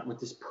restaurant with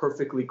this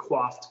perfectly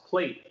coiffed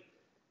plate.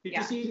 You're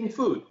just eating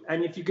food.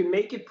 And if you can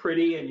make it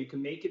pretty and you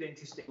can make it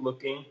interesting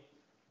looking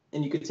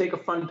and you can take a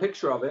fun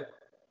picture of it,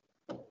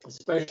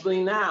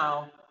 especially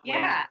now,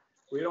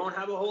 we don't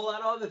have a whole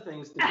lot of other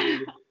things to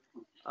do.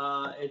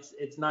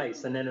 It's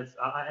nice. And then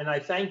and I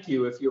thank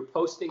you, if you're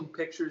posting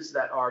pictures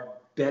that are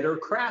better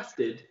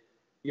crafted,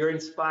 you're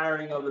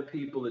inspiring other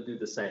people to do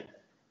the same.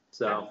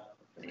 So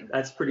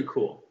that's pretty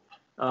cool.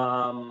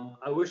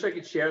 I wish I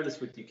could share this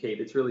with you, Kate.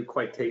 It's really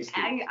quite tasty.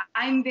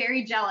 I'm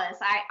very jealous.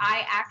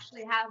 I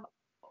actually have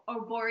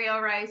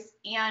arborio rice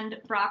and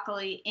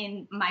broccoli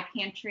in my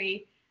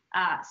pantry.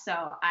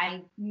 So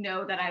I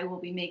know that I will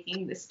be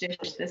making this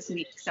dish this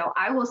week. So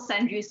I will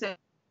send you some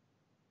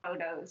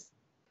photos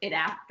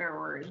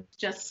afterwards,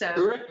 just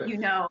so you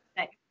know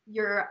that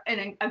you're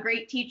a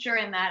great teacher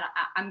and that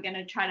I'm going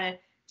to try to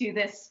do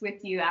this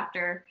with you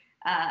after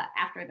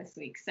this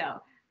week.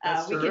 So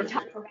we can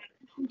talk about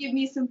it. Give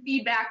me some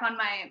feedback on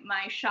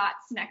my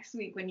shots next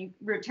week when you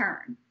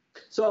return.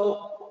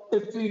 So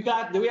do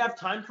we have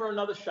time for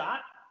another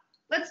shot?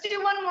 Let's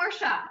do one more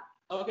shot.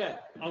 Okay,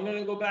 I'm going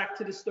to go back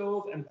to the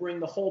stove and bring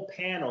the whole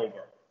pan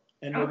over,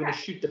 and we're going to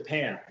shoot the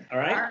pan, all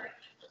right? All right.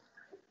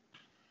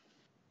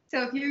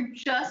 So if you're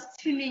just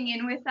tuning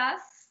in with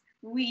us,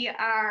 we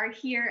are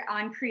here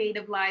on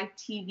CreativeLive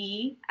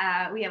TV.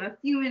 We have a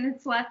few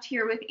minutes left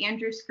here with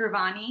Andrew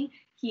Scrivani.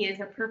 He is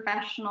a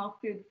professional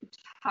food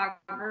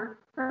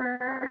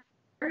photographer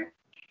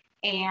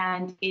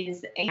and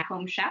is a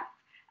home chef.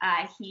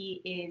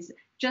 He is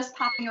just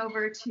popping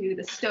over to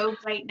the stove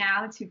right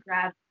now to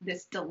grab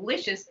this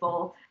delicious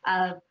bowl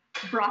of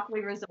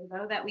broccoli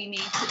risotto that we made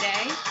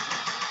today.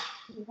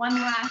 One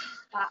last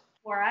shot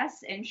for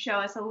us and show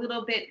us a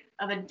little bit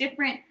of a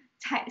different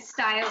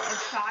style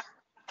of shot.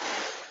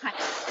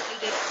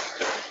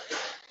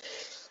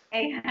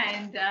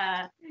 And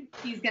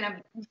he's going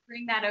to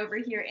bring that over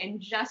here in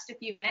just a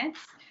few minutes.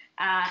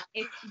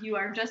 If you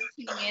are just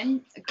tuning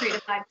in,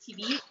 Creative Live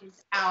TV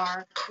is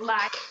our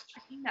live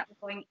stream that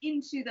we're going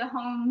into the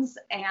homes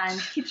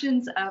and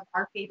kitchens of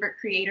our favorite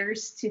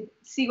creators to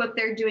see what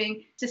they're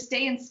doing to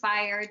stay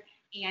inspired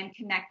and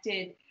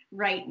connected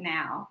right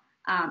now.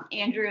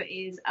 Andrew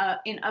is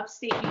in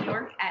upstate New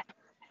York at his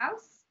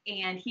house,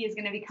 and he is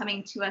going to be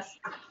coming to us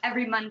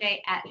every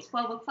Monday at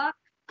 12 o'clock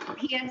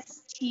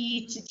PST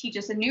to teach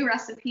us a new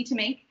recipe to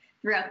make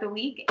throughout the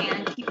week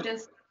and teach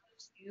us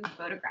to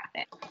photograph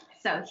it.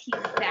 So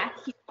he's back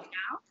here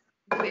now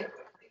with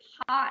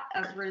a pot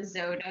of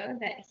risotto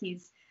that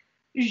he's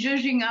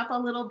zhuzhing up a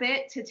little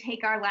bit to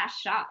take our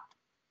last shot.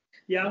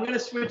 Yeah, I'm going to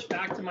switch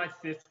back to my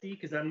 50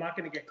 because I'm not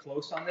going to get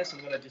close on this. I'm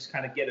going to just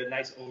kind of get a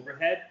nice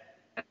overhead.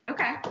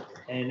 Okay.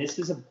 And this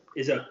is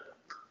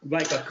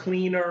like a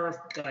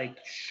cleaner, like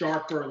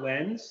sharper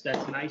lens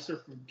that's nicer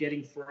for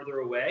getting further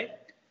away.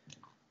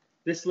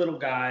 This little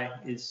guy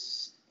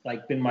is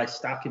like been my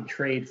stock in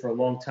trade for a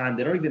long time.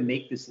 They don't even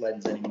make this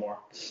lens anymore,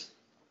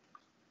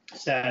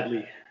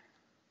 sadly.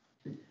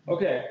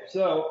 Okay,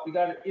 so we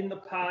got it in the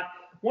pot.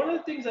 One of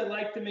the things I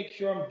like to make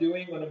sure I'm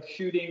doing when I'm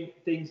shooting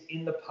things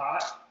in the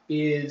pot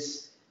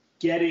is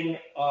getting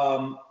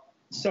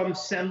some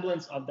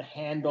semblance of the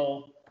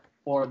handle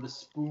or the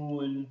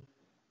spoon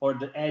or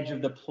the edge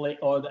of the plate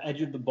or the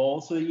edge of the bowl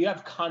so that you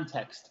have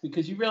context,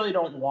 because you really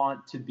don't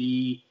want to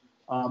be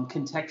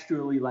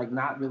contextually like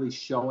not really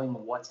showing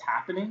what's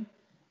happening.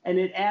 And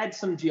it adds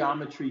some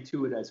geometry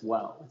to it as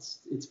well.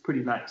 It's pretty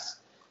nice.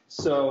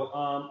 So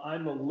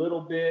I'm a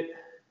little bit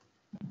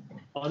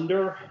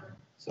under,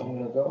 so I'm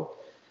gonna go.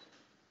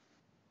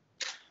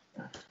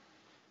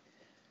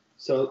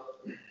 So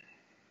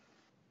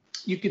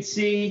you can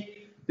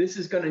see this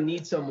is gonna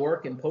need some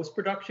work in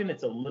post-production.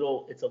 It's a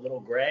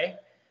little gray,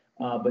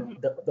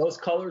 but those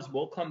colors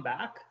will come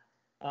back.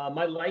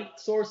 My light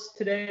source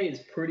today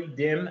is pretty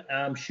dim.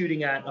 I'm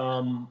shooting at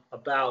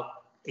about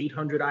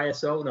 800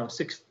 ISO, no,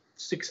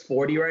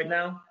 640 right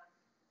now.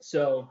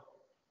 So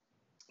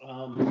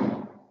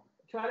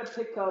try to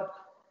pick up,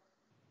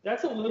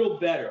 that's a little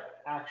better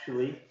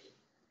actually.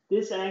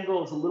 This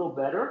angle is a little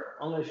better.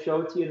 I'm gonna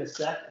show it to you in a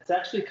sec. It's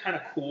actually kind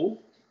of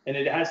cool, and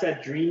it has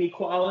that dreamy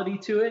quality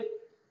to it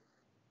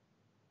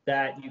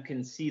that you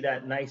can see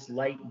that nice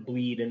light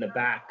bleed in the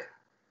back.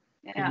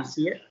 Yeah. Can you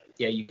see it?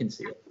 Yeah, you can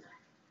see it.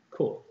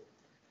 Cool.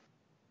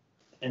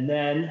 And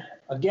then,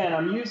 again,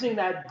 I'm using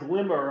that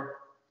glimmer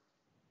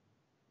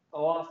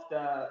off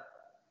the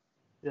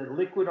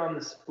liquid on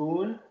the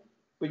spoon.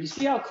 But you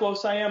see how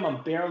close I am?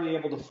 I'm barely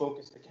able to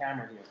focus the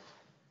camera here.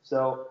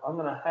 So I'm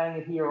going to hang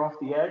it here off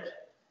the edge,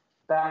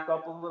 back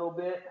up a little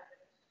bit.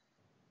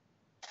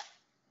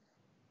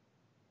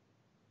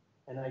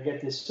 And I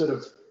get this sort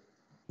of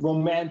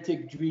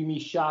romantic, dreamy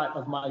shot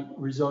of my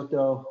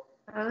risotto.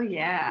 Oh,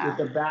 yeah. With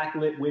the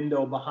backlit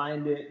window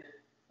behind it.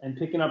 And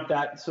picking up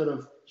that sort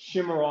of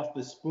shimmer off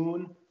the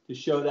spoon to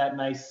show that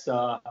nice,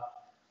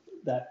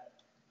 that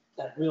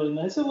really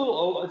nice. It's a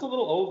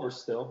little over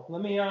still.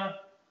 Let me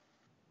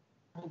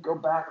go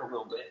back a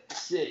little bit.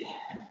 Let's see.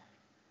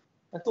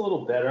 That's a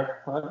little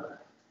better.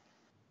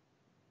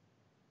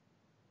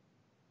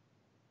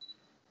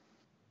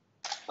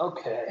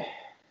 Okay.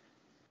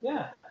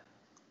 Yeah.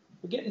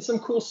 We're getting some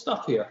cool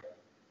stuff here.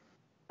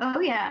 Oh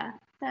yeah,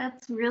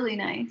 that's really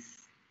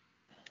nice.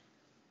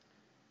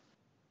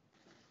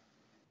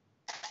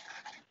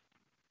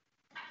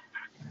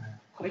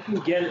 I can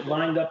get it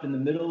lined up in the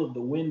middle of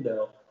the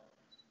window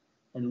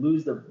and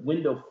lose the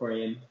window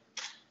frame.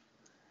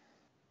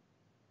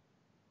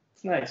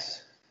 It's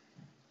nice.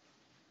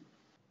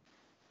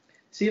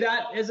 See,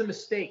 that is a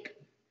mistake.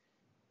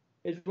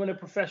 It's when a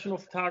professional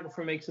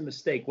photographer makes a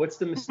mistake. What's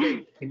the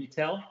mistake? Can you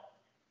tell?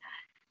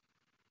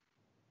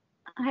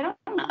 I don't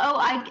know. Oh,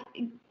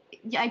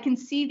 I can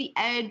see the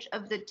edge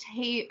of the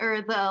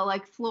or the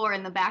like floor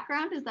in the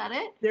background. Is that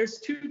it? There's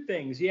two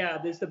things. Yeah,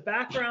 there's the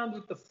background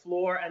with the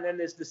floor, and then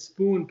there's the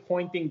spoon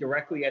pointing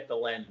directly at the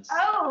lens.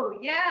 Oh,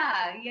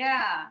 yeah,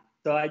 yeah.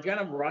 So I kind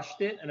of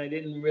rushed it, and I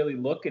didn't really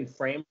look and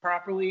frame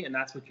properly, and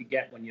that's what you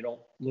get when you don't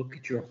look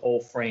at your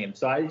whole frame.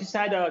 So I just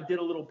did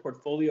a little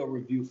portfolio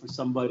review for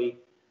somebody,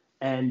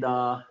 and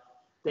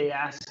they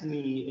asked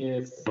me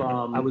if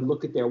I would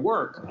look at their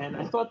work. And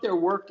I thought their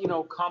work,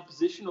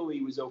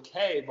 compositionally was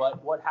okay,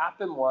 but what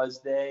happened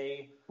was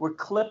they were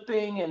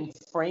clipping and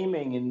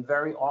framing in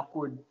very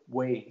awkward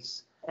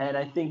ways. And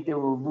I think they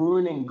were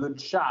ruining good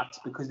shots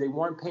because they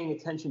weren't paying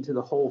attention to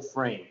the whole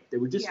frame. They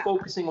were just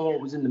focusing on what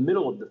was in the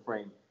middle of the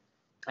frame.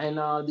 And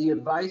the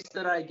advice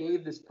that I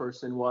gave this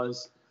person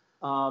was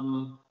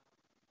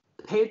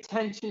pay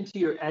attention to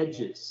your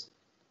edges.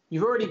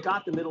 You've already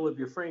got the middle of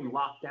your frame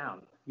locked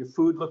down. Your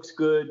food looks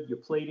good, your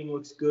plating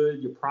looks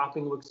good, your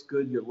propping looks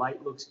good, your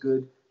light looks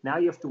good. Now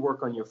you have to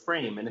work on your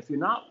frame. And if you're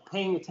not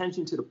paying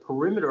attention to the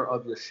perimeter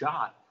of your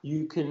shot,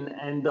 you can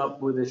end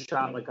up with a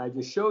shot like I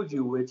just showed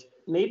you, which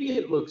maybe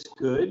it looks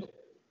good,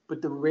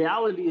 but the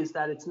reality is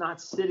that it's not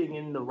sitting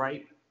in the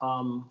right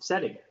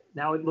setting.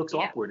 Now it looks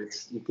awkward.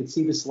 You can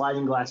see the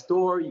sliding glass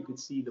door, you can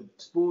see the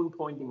spoon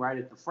pointing right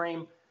at the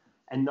frame,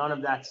 and none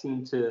of that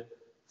seemed to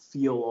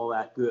feel all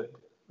that good.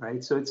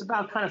 Right, so it's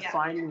about kind of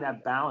finding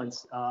that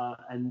balance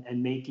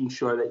and making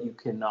sure that you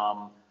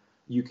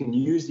can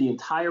use the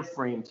entire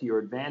frame to your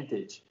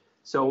advantage.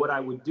 So what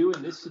I would do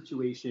in this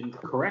situation to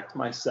correct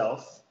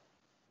myself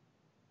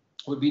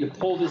would be to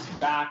pull this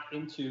back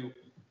into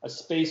a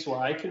space where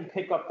I can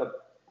pick up the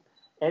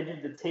edge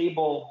of the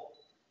table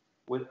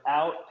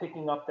without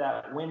picking up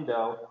that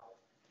window,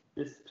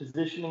 just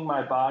positioning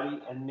my body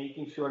and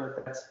making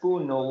sure that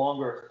spoon no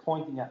longer is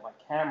pointing at my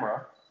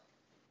camera.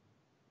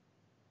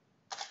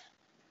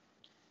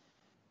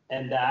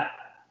 And that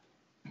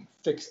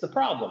fixed the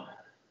problem.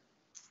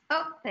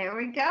 Oh, there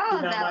we go.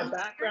 So now my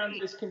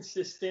background is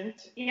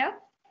consistent.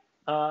 Yep.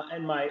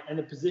 And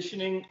the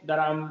positioning that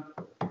I'm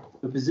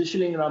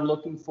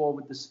looking for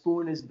with the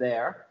spoon is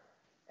there,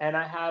 and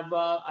I have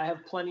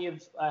plenty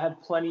of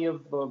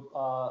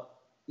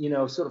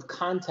sort of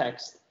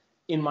context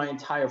in my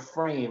entire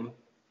frame,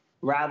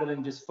 rather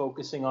than just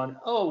focusing on,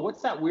 oh,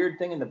 what's that weird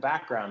thing in the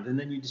background, and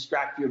then you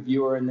distract your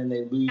viewer, and then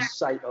they lose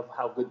sight of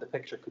how good the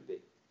picture could be.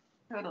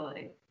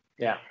 Totally.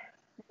 Yeah.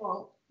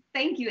 Well,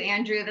 thank you,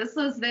 Andrew. This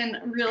has been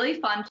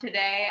really fun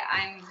today.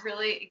 I'm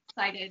really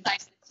excited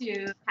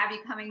to have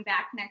you coming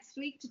back next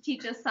week to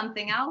teach us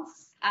something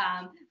else.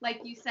 Like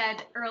you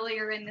said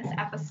earlier in this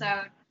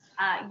episode,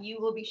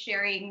 you will be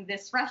sharing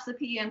this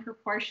recipe and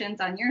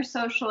proportions on your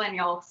social, and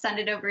you'll send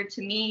it over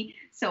to me.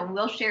 So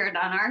we'll share it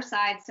on our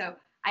side. So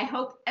I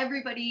hope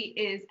everybody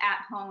is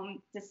at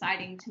home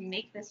deciding to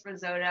make this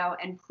risotto.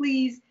 And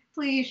please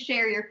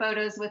share your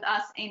photos with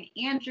us and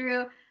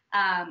Andrew.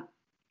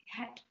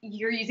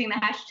 You're using the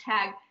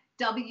hashtag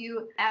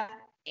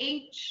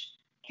WFH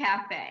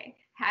Cafe,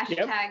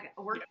 hashtag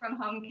Work From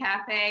Home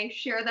Cafe.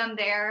 Share them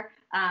there.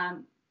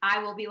 I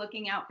will be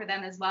looking out for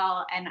them as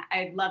well. And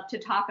I'd love to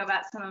talk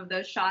about some of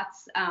those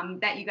shots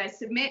that you guys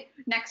submit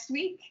next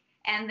week.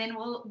 And then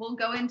we'll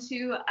go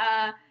into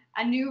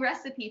a new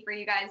recipe for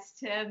you guys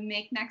to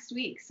make next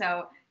week.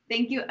 So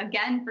thank you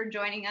again for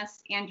joining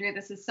us, Andrew.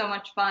 This is so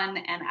much fun,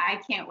 and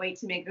I can't wait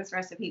to make this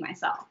recipe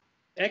myself.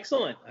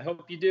 Excellent. I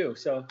hope you do.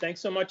 So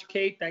thanks so much,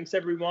 Kate. Thanks,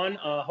 everyone.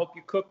 Hope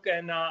you cook,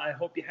 and I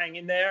hope you hang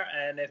in there.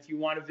 And if you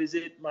want to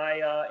visit my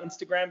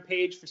Instagram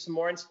page for some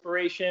more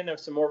inspiration or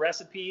some more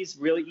recipes,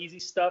 really easy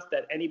stuff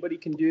that anybody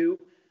can do,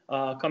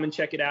 come and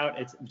check it out.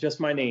 It's just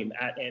my name,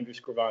 @Andrew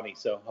Scrivani.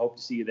 So hope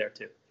to see you there,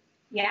 too.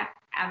 Yeah,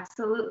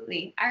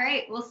 absolutely. All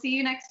right. We'll see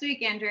you next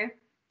week, Andrew.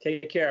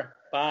 Take care.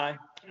 Bye.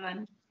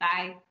 Everyone.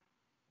 Bye.